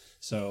bleeds.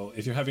 So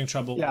if you're having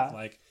trouble with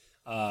like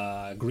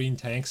green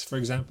tanks, for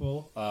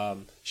example,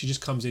 she just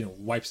comes in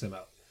and wipes them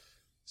out.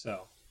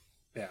 So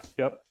yeah.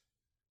 Yep.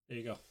 There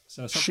you go.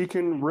 So she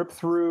can rip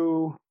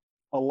through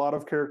a lot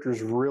of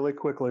characters really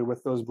quickly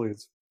with those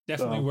bleeds.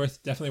 Definitely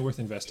worth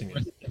investing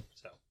in.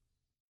 So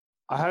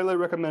I highly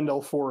recommend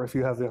L4 if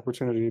you have the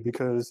opportunity,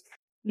 because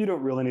you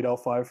don't really need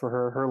L5 for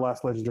her. Her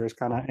last legendary is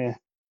kind of eh.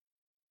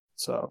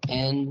 So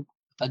and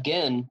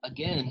again,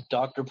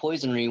 Dr.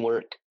 Poison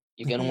rework.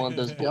 You're gonna want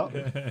those.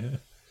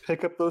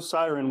 Pick up those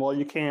Siren while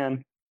you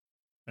can.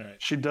 All right.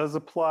 She does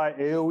apply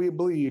AoE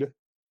bleed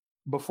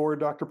before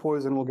Dr.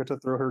 Poison will get to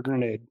throw her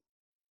grenade.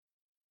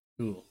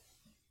 Cool.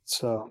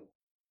 So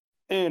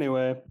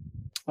anyway,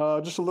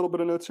 just a little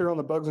bit of notes here on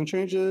the bugs and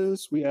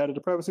changes. We added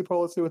a privacy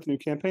policy with a new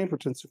campaign for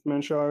 10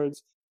 Superman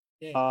shards.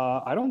 Yeah.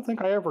 I don't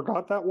think I ever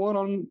got that one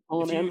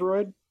on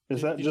Android.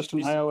 Is that just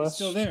an iOS? It's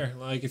still there.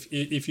 Like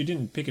if you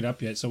didn't pick it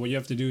up yet, so what you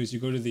have to do is you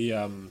go to the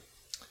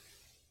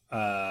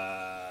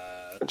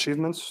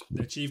achievements,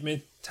 the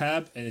achievement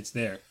tab, and it's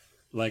there.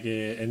 Like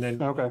and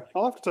then okay,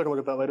 I'll have to take a look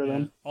at that later.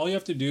 Then all you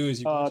have to do is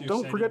you go to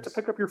don't forget to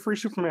pick up your free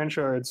Superman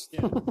shards.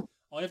 Yeah.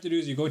 All you have to do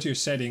is you go to your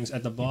settings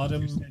at the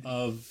bottom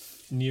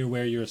of near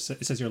where it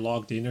says you're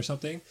logged in or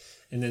something,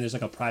 and then there's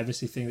like a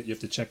privacy thing that you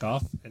have to check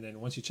off, and then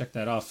once you check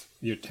that off,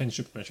 your 10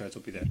 Superman shards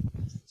will be there.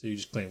 So you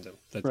just claim them.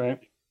 That's right.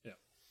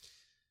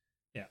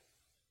 Yeah.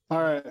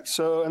 All right.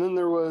 So and then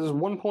there was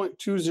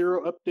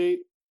 1.20 update,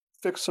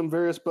 fixed some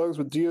various bugs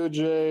with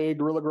DOJ,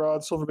 Gorilla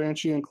Grodd, Silver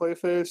Banshee, and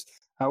Clayface.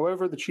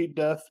 However, the cheat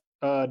death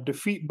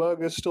defeat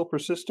bug is still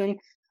persisting.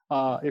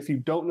 If you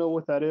don't know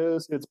what that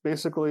is, it's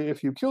basically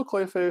if you kill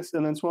Clayface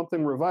and then Swamp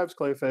Thing revives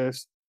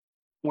Clayface,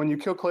 when you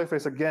kill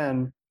Clayface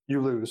again,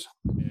 you lose.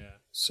 Yeah.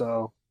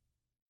 So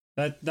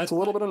that's a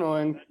little bit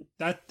annoying.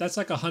 That's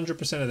like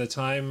 100% of the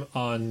time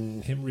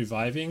on him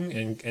reviving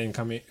and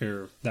coming,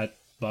 or that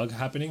bug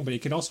happening, but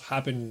it can also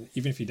happen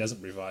even if he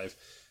doesn't revive.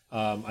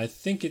 I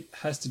think it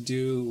has to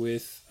do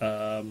with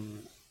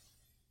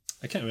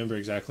I can't remember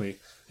exactly.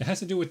 It has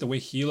to do with the way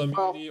heal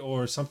immunity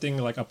or something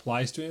like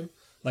applies to him.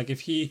 Like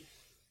if he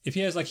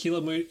has like heal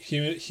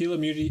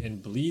immunity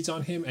and bleeds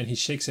on him and he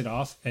shakes it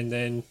off and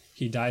then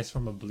he dies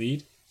from a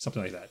bleed,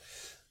 something like that.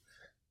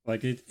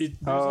 Like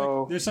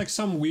there's like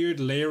some weird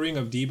layering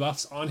of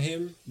debuffs on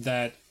him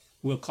that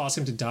will cause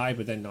him to die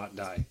but then not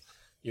die.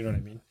 You know what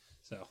I mean?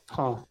 So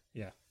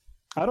yeah.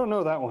 I don't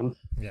know that one.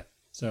 Yeah.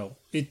 So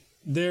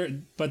the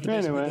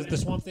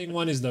Swamp Thing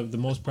one is the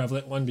most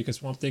prevalent one because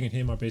Swamp Thing and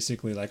him are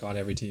basically like on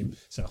every team.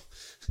 So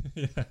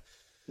yeah.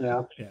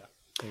 Yeah. Yeah.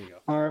 There you go.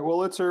 All right.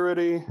 Well, it's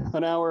already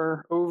an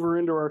hour over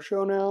into our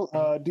show now.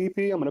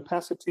 DP, I'm going to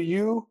pass it to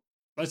you.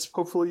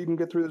 Hopefully you can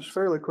get through this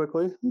fairly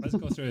quickly. Let's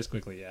go through this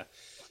quickly, yeah.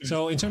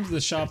 So in terms of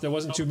the shop, there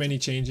wasn't too many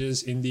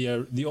changes. In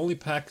the only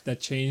pack that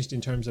changed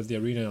in terms of the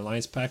Arena and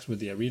Alliance packs were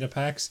the Arena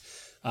packs.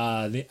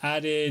 They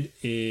added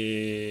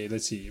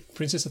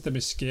Princess of the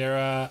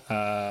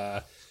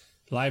Mascara,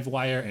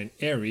 Livewire, and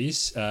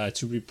Ares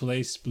to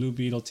replace Blue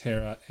Beetle,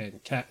 Terra,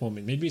 and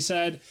Catwoman. Made me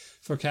sad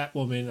for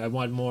Catwoman. I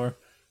want more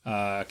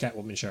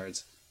Catwoman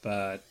shards.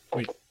 But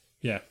wait,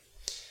 yeah.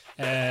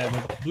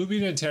 And Blue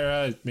Beetle and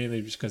Terra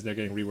mainly just because they're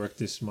getting reworked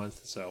this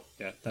month. So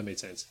yeah, that made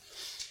sense.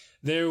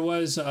 There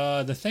was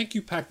the thank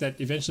you pack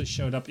that eventually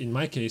showed up in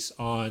my case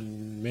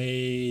on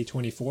May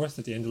 24th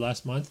at the end of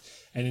last month.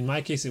 And in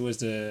my case, it was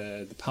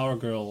the Power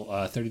Girl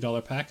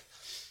 $30 pack.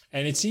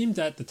 And it seemed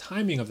that the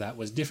timing of that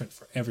was different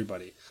for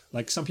everybody.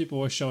 Like some people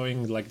were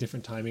showing like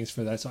different timings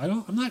for that. So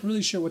I'm not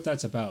really sure what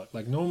that's about.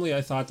 Like normally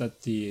I thought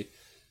that the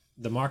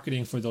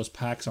marketing for those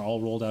packs are all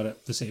rolled out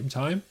at the same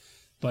time,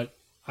 but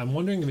I'm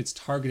wondering if it's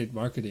targeted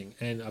marketing.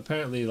 And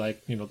apparently,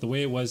 like, you know, the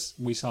way it was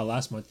we saw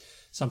last month,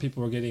 some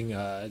people were getting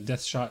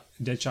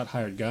Deadshot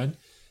Hired Gun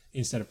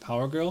instead of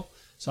Power Girl.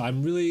 So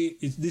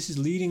this is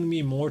leading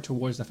me more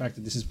towards the fact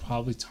that this is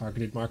probably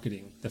targeted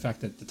marketing. The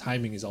fact that the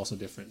timing is also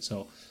different.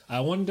 So I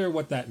wonder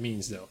what that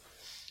means though.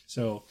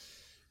 So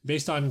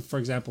based on, for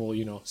example,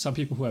 you know, some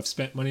people who have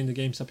spent money in the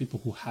game, some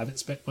people who haven't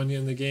spent money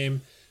in the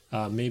game,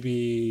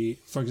 maybe,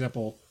 for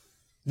example,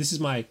 this is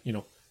my, you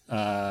know,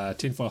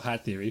 tinfoil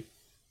hat theory.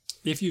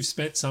 If you've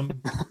spent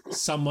some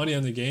money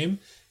on the game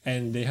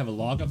and they have a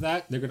log of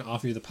that, they're going to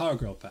offer you the Power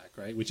Girl pack,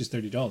 right? Which is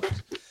 $30.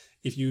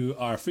 If you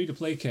are a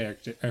free-to-play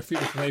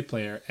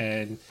player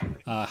and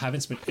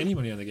haven't spent any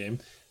money on the game,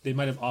 they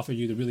might have offered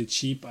you the really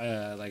cheap,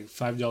 like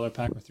 $5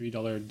 pack or $3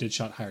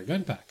 Deadshot Hired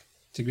Gun pack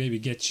to maybe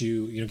get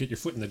you, you know, get your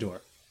foot in the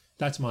door.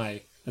 That's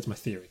my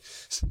theory.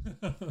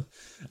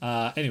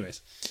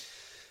 Anyways.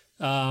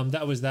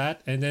 That was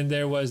that, and then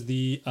there was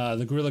the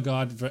Gorilla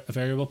God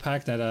variable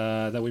pack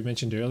that we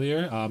mentioned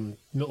earlier.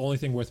 The only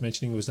thing worth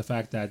mentioning was the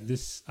fact that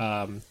this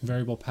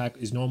variable pack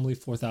is normally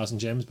 4,000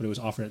 gems, but it was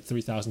offered at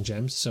 3,000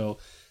 gems. So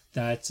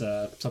that's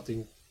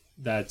something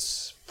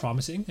that's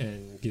promising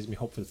and gives me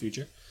hope for the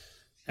future.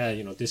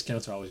 You know,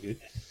 discounts are always good.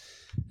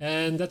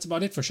 And that's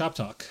about it for Shop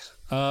Talk.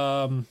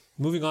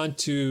 Moving on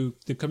to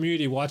the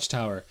Community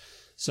Watchtower.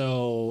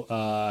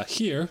 So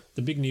here,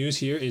 the big news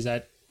here is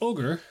that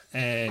Ogre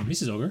and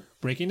Mrs. Ogre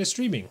breaking into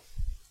streaming.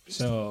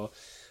 So,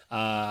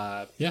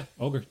 yeah,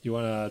 Ogre, you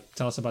want to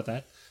tell us about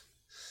that?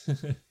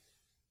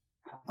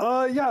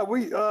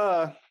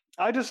 Yeah,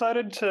 I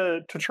decided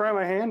to try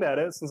my hand at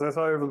it since I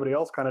saw everybody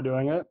else kind of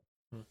doing it.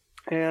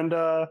 And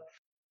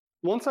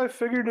once I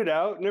figured it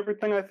out and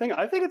everything, I think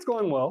it's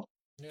going well.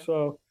 Yeah.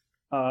 So,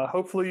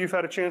 hopefully you've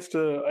had a chance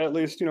to at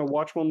least, you know,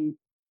 watch one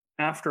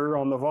after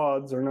on the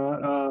VODs or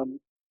not.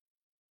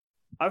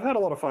 I've had a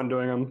lot of fun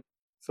doing them.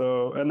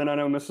 So, and then I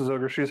know Mrs.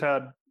 Ogre, she's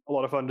had a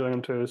lot of fun doing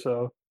them too.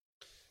 So,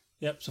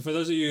 yep. So for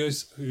those of you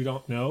guys who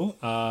don't know,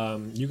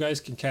 you guys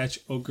can catch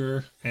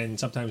Ogre and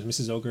sometimes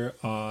Mrs. Ogre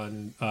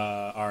on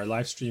our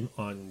live stream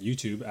on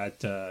YouTube at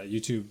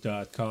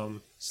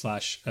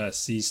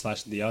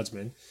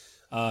youtube.com/c/theoddsman.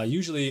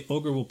 Usually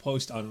Ogre will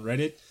post on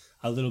Reddit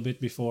a little bit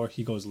before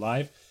he goes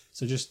live.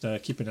 So just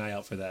keep an eye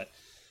out for that.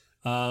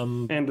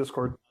 And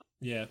Discord.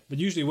 Yeah. But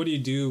usually what do you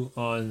do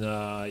on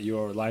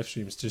your live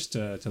streams just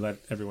to let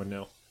everyone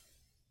know?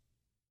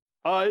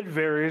 It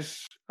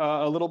varies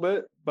a little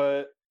bit,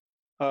 but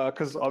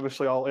because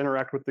obviously I'll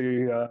interact with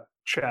the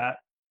chat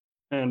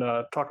and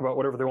talk about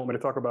whatever they want me to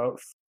talk about,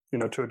 you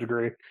know, to a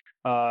degree.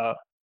 But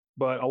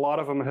a lot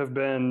of them have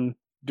been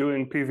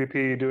doing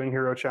PvP, doing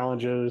hero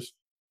challenges,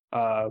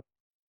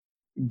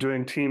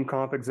 doing team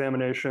comp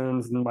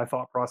examinations, and my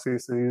thought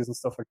processes and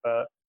stuff like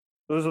that.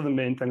 Those are the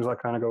main things I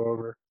kind of go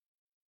over.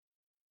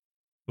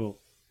 Cool.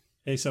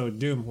 Hey, so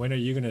Doom, when are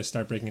you going to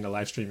start breaking into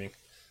live streaming?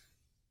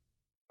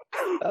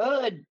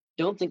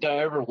 Don't think I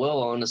ever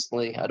will,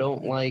 honestly. I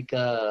don't like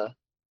the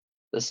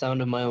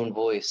sound of my own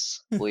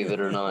voice, believe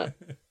it or not.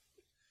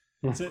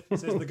 Says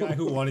the guy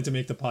who wanted to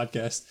make the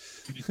podcast.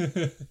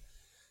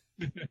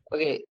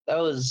 Okay, that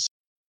was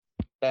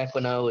back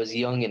when I was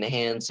young and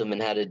handsome and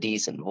had a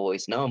decent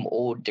voice. Now I'm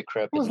old,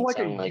 decrepit. It was like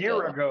a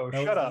year ago.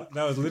 Shut up.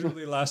 That was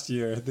literally last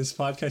year. This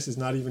podcast is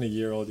not even a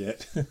year old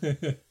yet.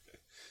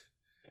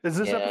 Is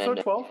this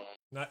episode 12?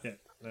 Not yet.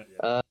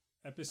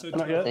 Episode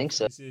 12 I think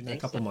so. is in a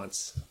couple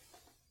months.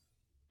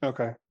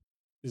 Okay.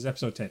 This is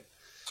episode 10.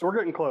 So we're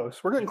getting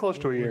close. We're getting close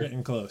to a year. We're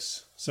getting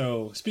close.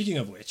 So speaking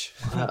of which,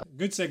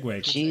 good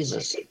segue.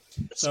 Jesus.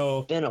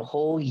 So it's been a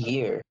whole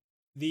year.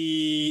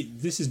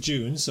 This is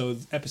June, so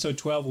episode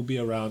 12 will be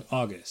around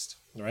August,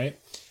 right?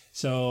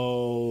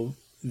 So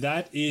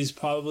that is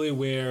probably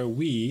where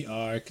we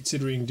are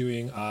considering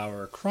doing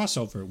our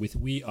crossover with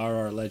We Are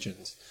Our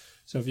Legends.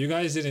 So if you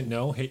guys didn't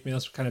know, Hate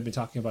Mail's kind of been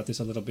talking about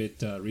this a little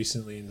bit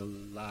recently in the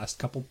last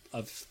couple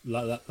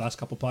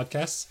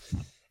podcasts.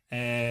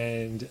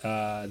 And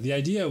the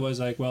idea was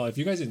like, well, if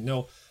you guys didn't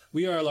know,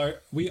 We Are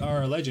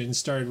Our Legends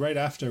started right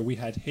after we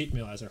had Hate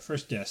Mail as our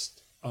first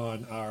guest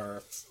on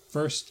our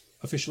first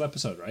official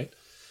episode, right?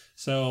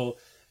 So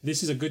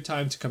this is a good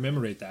time to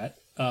commemorate that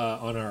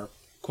on our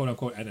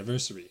quote-unquote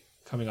anniversary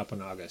coming up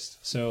in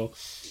August. So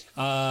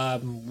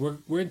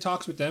we're in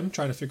talks with them,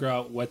 trying to figure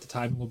out what the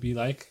timing will be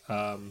like.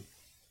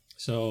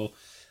 So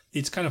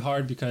it's kind of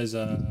hard because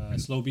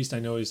Slow Beast, I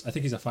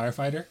think he's a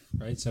firefighter,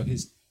 right? So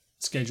his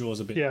schedule is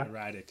a bit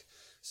erratic.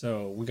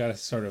 So we got to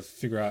sort of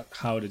figure out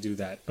how to do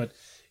that. But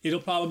it'll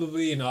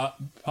probably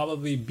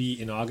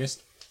be in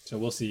August. So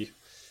we'll see.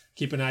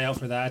 keep an eye out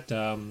for that.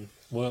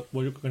 We're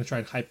going to try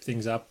and hype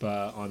things up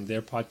on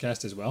their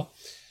podcast as well.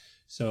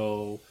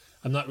 So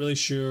I'm not really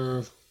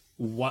sure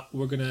what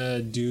we're going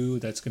to do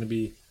that's going to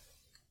be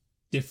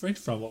different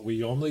from what we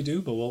normally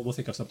do, but we'll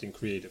think of something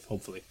creative,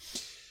 hopefully.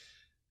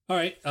 All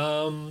right.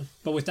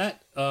 But with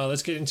that,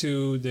 let's get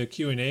into the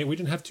Q&A. We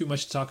didn't have too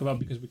much to talk about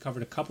because we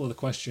covered a couple of the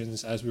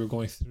questions as we were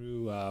going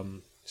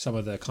through some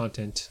of the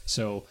content.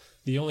 So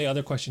the only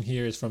other question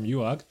here is from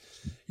Yuog.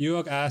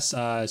 Yuog asks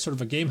sort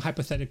of a game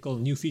hypothetical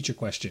new feature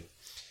question.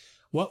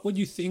 What would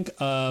you think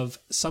of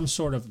some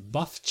sort of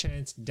buff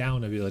chance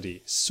down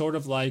ability, sort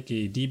of like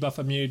a debuff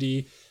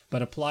immunity,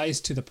 but applies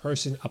to the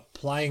person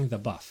applying the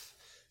buff?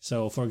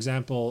 So, for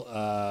example,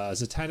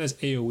 Zatanna's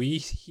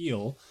AoE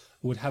heal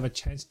would have a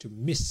chance to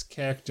miss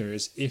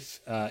characters if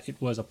it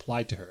was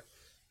applied to her,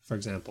 for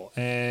example.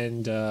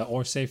 And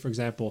or say, for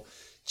example,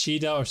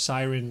 Cheetah or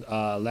Siren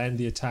land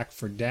the attack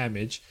for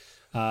damage,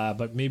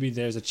 but maybe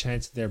there's a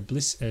chance their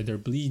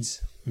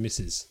bleeds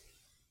misses.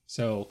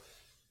 So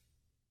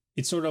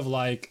it's sort of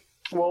like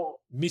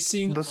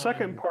missing. The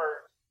second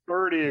part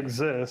already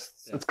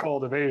exists. Yeah. It's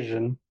called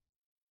evasion.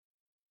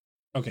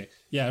 Okay.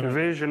 Yeah.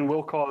 Evasion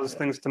will cause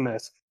things to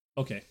miss.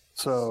 Okay.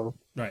 So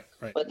right.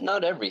 But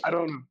not everything. I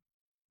don't know.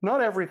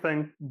 Not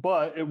everything,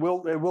 but it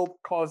will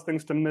cause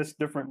things to miss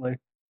differently.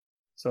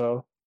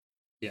 So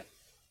yeah.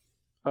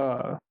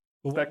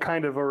 That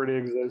kind of already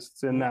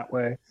exists in that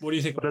way. What do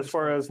you think? But as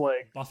far as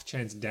like buff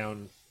chance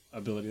down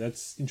ability,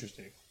 that's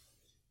interesting.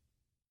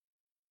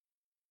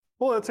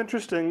 Well, it's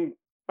interesting.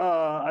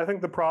 I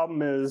think the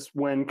problem is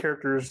when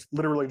characters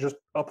literally just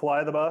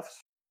apply the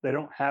buffs, they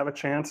don't have a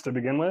chance to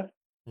begin with.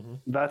 Mm-hmm.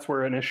 That's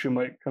where an issue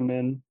might come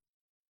in.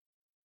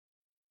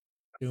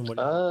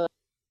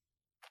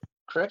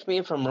 Correct me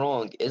if I'm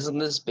wrong. Isn't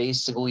this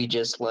basically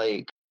just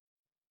like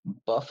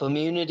buff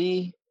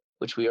immunity,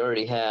 which we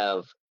already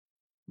have,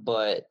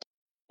 but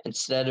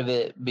instead of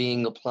it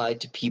being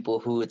applied to people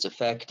who it's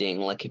affecting,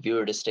 like if you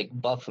were to stick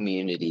buff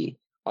immunity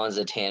on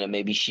Zatanna,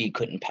 maybe she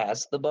couldn't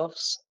pass the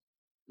buffs?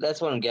 That's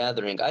what I'm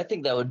gathering. I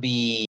think that would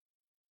be,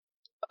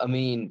 how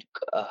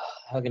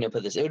can I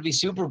put this? It would be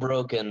super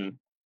broken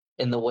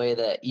in the way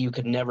that you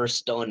could never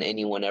stun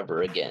anyone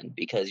ever again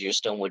because your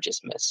stun would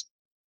just miss.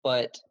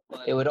 But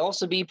it would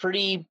also be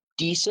pretty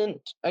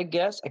decent, I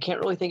guess. I can't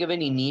really think of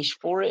any niche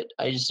for it.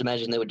 I just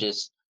imagine they would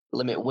just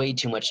limit way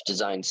too much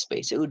design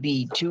space. It would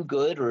be too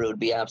good or it would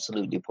be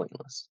absolutely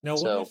pointless.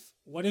 Now,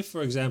 what if,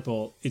 for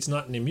example, it's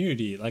not an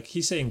immunity? Like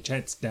he's saying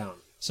chance down.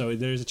 So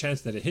there's a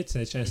chance that it hits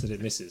and a chance that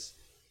it misses.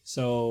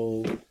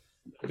 So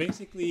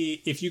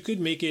basically, if you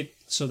could make it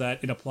so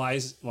that it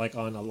applies like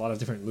on a lot of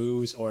different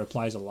moves or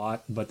applies a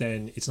lot, but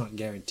then it's not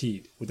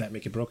guaranteed, would that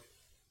make it broken?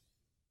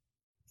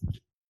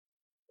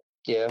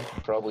 Yeah,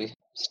 probably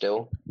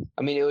still.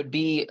 I mean, it would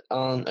be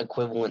on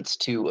equivalence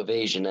to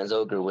evasion, as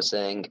Ogre was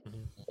saying,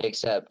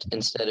 except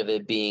instead of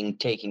it being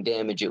taking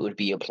damage, it would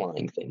be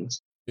applying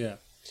things. Yeah.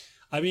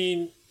 I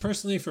mean,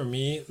 personally for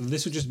me,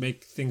 this would just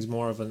make things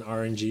more of an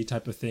RNG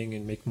type of thing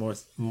and make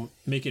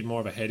it more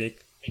of a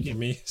headache for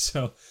me.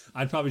 So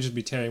I'd probably just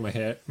be tearing my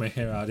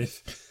hair out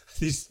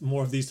if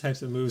more of these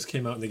types of moves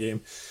came out in the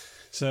game.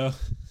 So,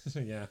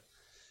 yeah.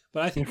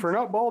 But I think if you're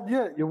not bald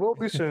yet, you will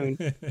be soon.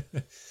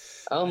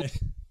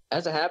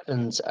 As it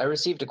happens, I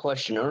received a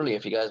question earlier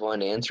if you guys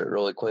wanted to answer it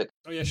really quick.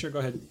 Oh, yeah, sure. Go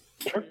ahead.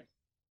 Sure.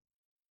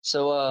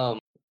 So,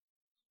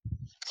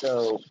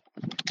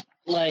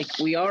 like,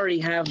 we already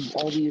have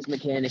all these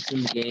mechanics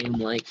in the game,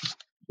 like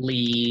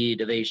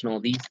bleed, evasion, all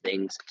these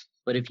things.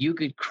 But if you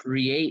could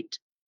create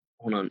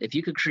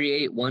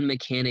one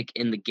mechanic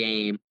in the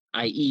game,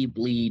 i.e.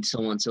 bleed, so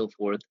on and so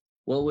forth,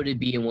 what would it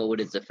be and what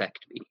would its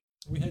effect be?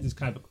 We had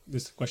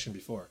this question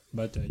before,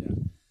 but yeah.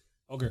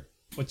 Ogre,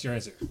 what's your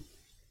answer?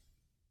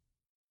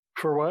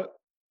 For what?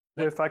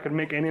 If I could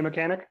make any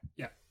mechanic?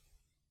 Yeah.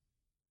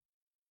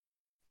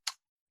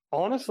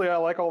 Honestly, I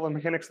like all the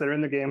mechanics that are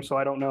in the game, so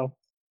I don't know.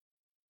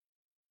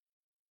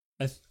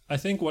 I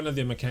think one of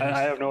the mechanics...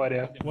 I have no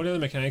idea. One of the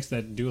mechanics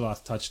that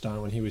Duloth touched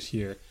on when he was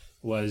here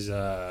was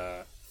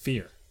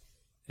fear.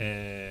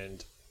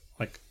 And,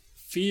 like,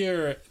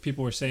 fear,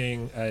 people were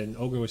saying, and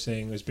Ogre was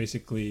saying, was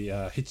basically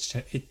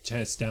hit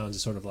chance downs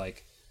is sort of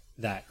like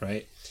that,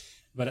 right?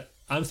 But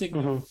I'm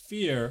thinking of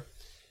fear...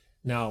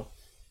 Now...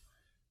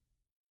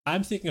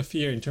 I'm thinking of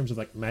fear in terms of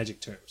like magic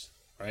terms,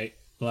 right?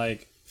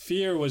 Like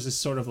fear was this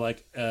sort of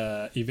like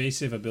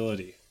evasive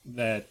ability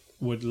that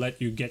would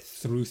let you get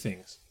through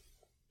things.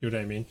 You know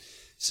what I mean?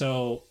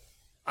 So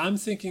I'm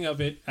thinking of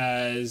it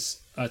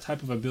as a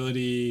type of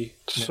ability.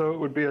 So it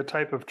would be a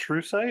type of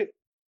true sight?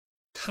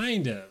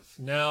 Kind of.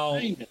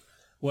 Now,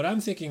 what I'm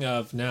thinking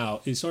of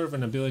now is sort of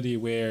an ability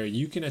where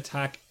you can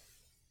attack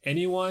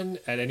anyone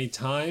at any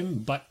time,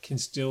 but can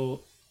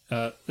still...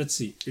 let's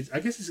see.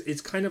 I guess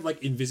it's kind of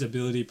like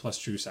invisibility plus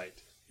true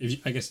sight.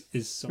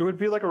 It would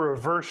be like a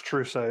reverse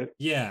true sight.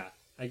 Yeah,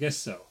 I guess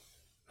so.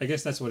 I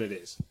guess that's what it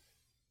is.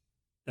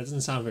 That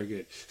doesn't sound very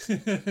good.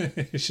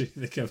 You should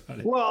think about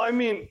it. Well, I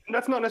mean,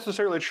 that's not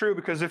necessarily true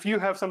because if you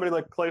have somebody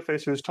like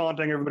Clayface who's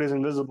taunting everybody's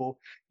invisible,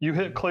 you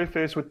hit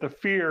Clayface with the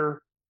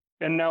fear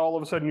and now all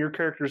of a sudden your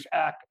characters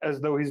act as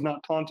though he's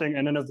not taunting,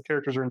 and none of the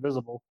characters are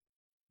invisible.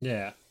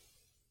 Yeah.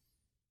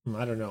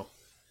 I don't know.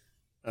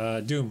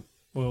 Doom.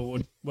 Well,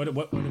 what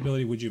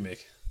ability would you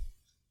make?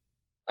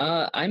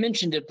 I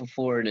mentioned it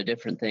before in a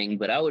different thing,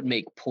 but I would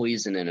make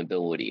Poison an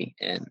ability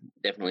and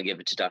definitely give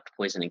it to Dr.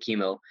 Poison and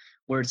Chemo,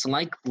 where it's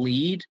like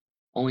Bleed,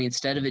 only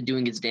instead of it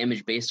doing its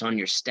damage based on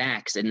your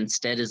stacks, it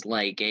instead is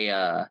like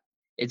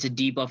it's a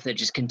debuff that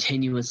just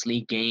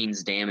continuously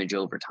gains damage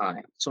over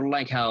time. Sort of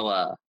like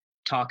how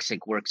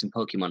Toxic works in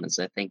Pokemon, as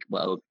I think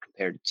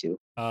compared it to.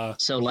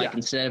 So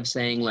instead of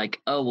saying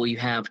like, oh, well, you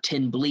have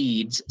 10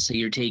 bleeds, so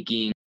you're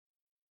taking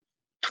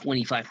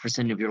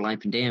 25% of your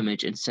life and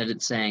damage, instead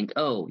it's saying,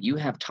 oh, you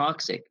have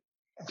Toxic,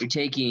 you're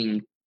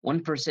taking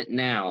 1%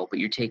 now, but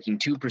you're taking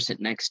 2%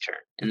 next turn.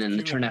 And then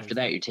the turn after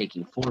that, you're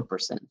taking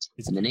 4%,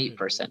 and then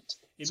 8%,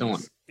 so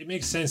on. It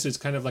makes sense. It's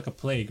kind of like a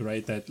plague,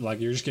 right? That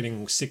like you're just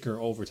getting sicker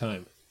over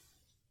time.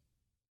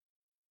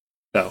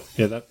 So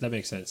yeah, that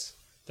makes sense.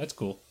 That's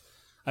cool.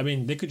 I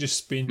mean, they could just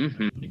spin.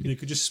 Mm-hmm. They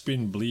could just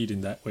spin Bleed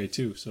in that way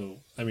too. So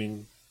I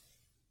mean,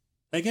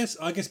 I guess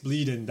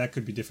Bleed and that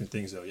could be different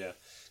things though. Yeah,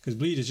 because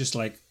Bleed is just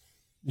like,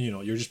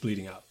 you're just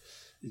bleeding out.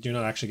 You're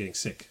not actually getting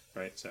sick,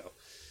 right? So,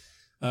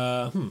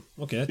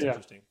 okay, that's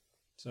interesting.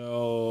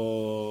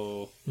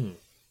 So,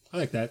 I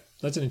like that.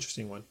 That's an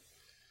interesting one.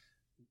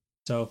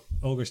 So,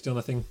 Ogre, still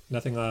nothing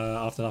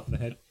off the top of the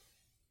head.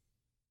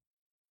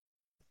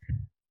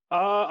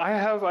 I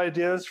have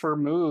ideas for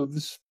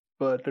moves,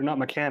 but they're not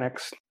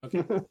mechanics.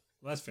 Okay, well,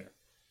 that's fair.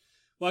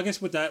 Well, I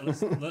guess with that,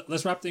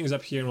 let's wrap things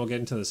up here, and we'll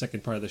get into the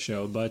second part of the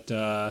show. But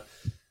Ogre,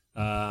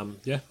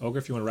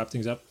 if you want to wrap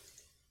things up.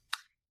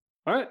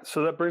 All right,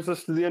 so that brings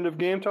us to the end of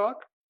Game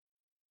Talk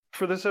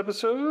for this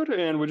episode,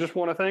 and we just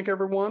want to thank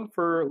everyone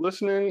for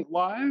listening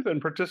live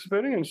and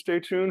participating, and stay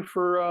tuned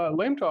for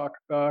Lame Talk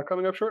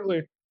coming up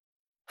shortly.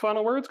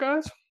 Final words,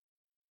 guys?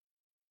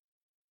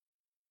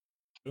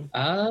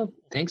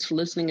 Thanks for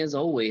listening as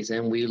always,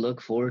 and we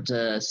look forward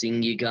to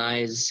seeing you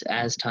guys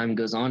as time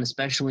goes on,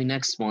 especially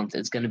next month.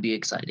 It's going to be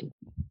exciting.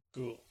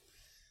 Cool.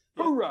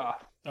 Hoorah!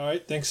 All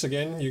right, thanks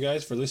again, you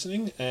guys, for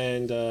listening.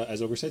 And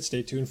as Ogre said,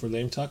 stay tuned for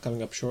Lame Talk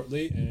coming up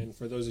shortly. And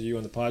for those of you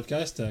on the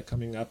podcast,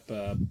 coming up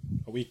a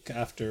week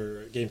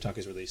after Game Talk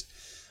is released.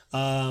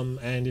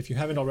 And if you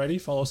haven't already,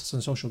 follow us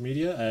on social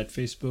media at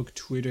Facebook,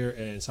 Twitter,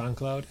 and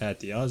SoundCloud at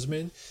The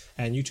Oddsman,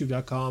 and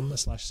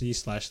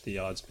youtube.com/c/The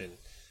Oddsman.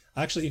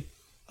 Actually,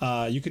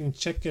 you can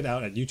check it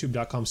out at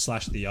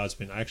youtube.com/The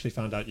Oddsman. I actually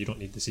found out you don't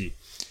need the C.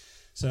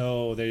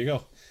 So there you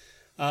go.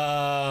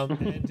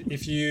 And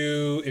if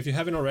you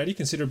haven't already,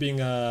 consider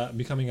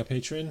becoming a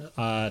patron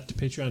at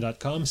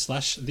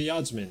patreon.com/The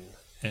Oddsman.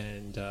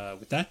 And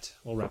with that,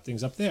 we'll wrap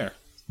things up there.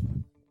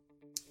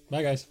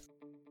 Bye, guys.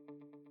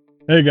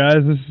 Hey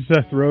guys, this is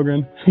Seth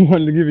Rogen. I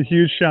wanted to give a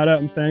huge shout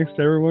out and thanks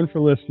to everyone for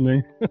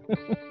listening.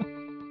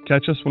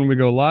 Catch us when we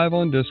go live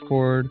on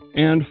Discord,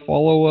 and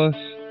follow us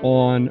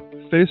on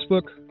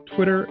Facebook,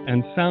 Twitter,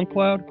 and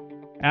SoundCloud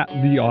at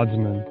The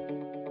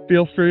Oddsman.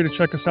 Feel free to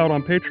check us out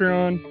on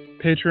Patreon,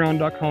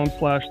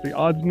 patreon.com/The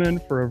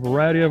Oddsman, for a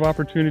variety of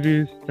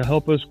opportunities to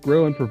help us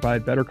grow and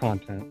provide better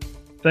content.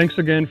 Thanks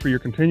again for your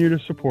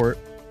continued support,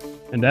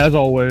 and as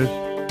always,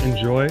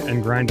 enjoy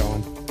and grind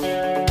on.